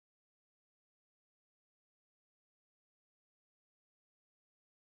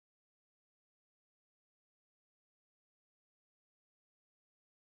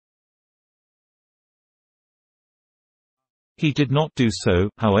 He did not do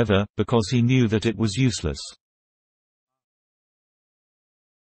so, however, because he knew that it was useless.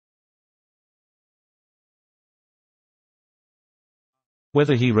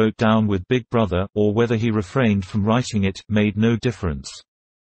 Whether he wrote down with Big Brother, or whether he refrained from writing it, made no difference.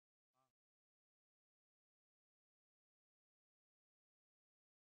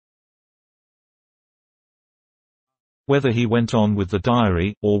 Whether he went on with the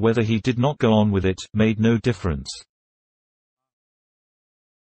diary, or whether he did not go on with it, made no difference.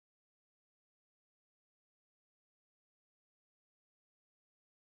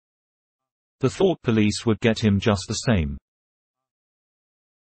 The thought police would get him just the same.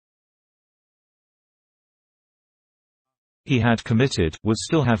 He had committed, would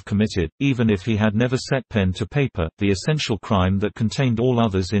still have committed, even if he had never set pen to paper, the essential crime that contained all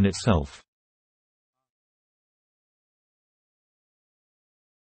others in itself.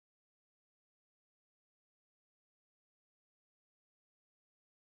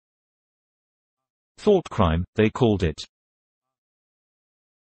 Thought crime, they called it.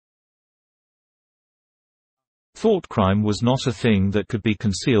 Thought crime was not a thing that could be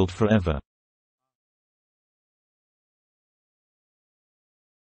concealed forever.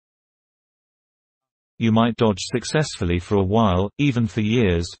 You might dodge successfully for a while, even for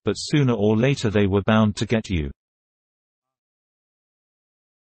years, but sooner or later they were bound to get you.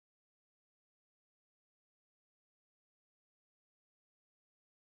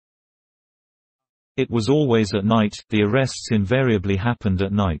 It was always at night, the arrests invariably happened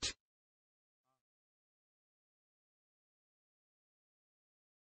at night.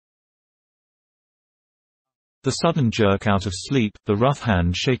 The sudden jerk out of sleep, the rough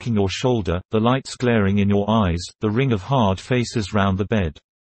hand shaking your shoulder, the lights glaring in your eyes, the ring of hard faces round the bed.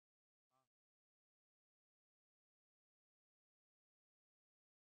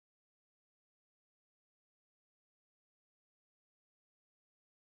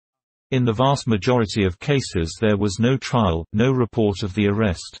 In the vast majority of cases there was no trial, no report of the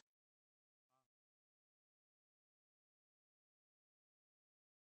arrest.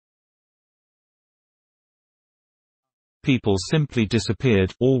 People simply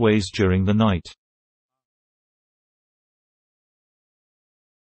disappeared, always during the night.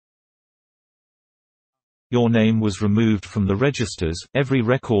 Your name was removed from the registers, every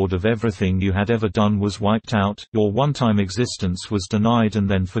record of everything you had ever done was wiped out, your one-time existence was denied and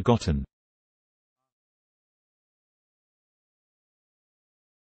then forgotten.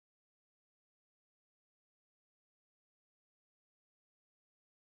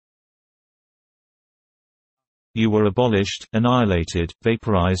 You were abolished, annihilated,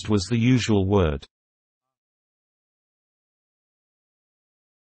 vaporized was the usual word.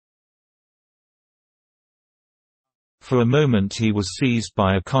 For a moment he was seized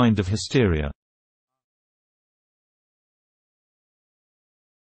by a kind of hysteria.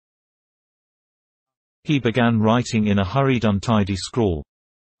 He began writing in a hurried, untidy scrawl.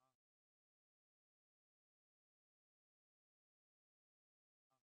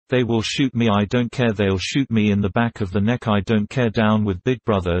 They will shoot me, I don't care, they'll shoot me in the back of the neck, I don't care, down with Big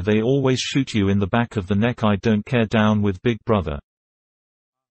Brother, they always shoot you in the back of the neck, I don't care, down with Big Brother.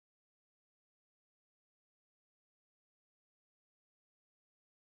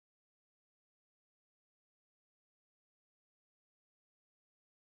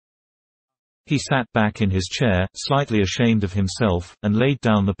 He sat back in his chair, slightly ashamed of himself, and laid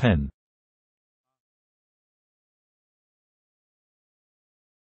down the pen.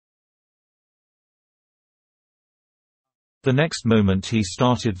 The next moment he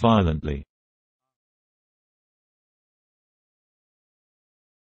started violently.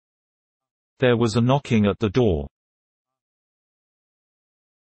 There was a knocking at the door.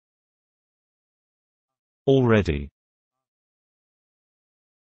 Already.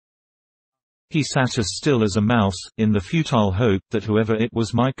 He sat as still as a mouse, in the futile hope that whoever it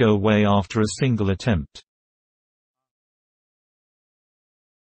was might go away after a single attempt.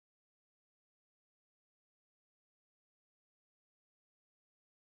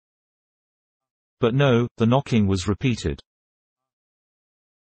 But no, the knocking was repeated.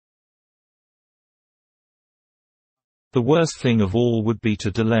 The worst thing of all would be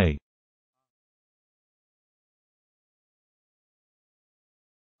to delay.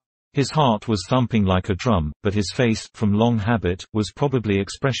 His heart was thumping like a drum, but his face, from long habit, was probably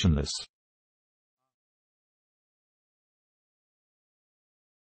expressionless.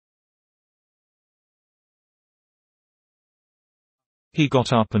 He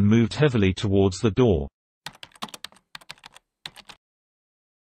got up and moved heavily towards the door.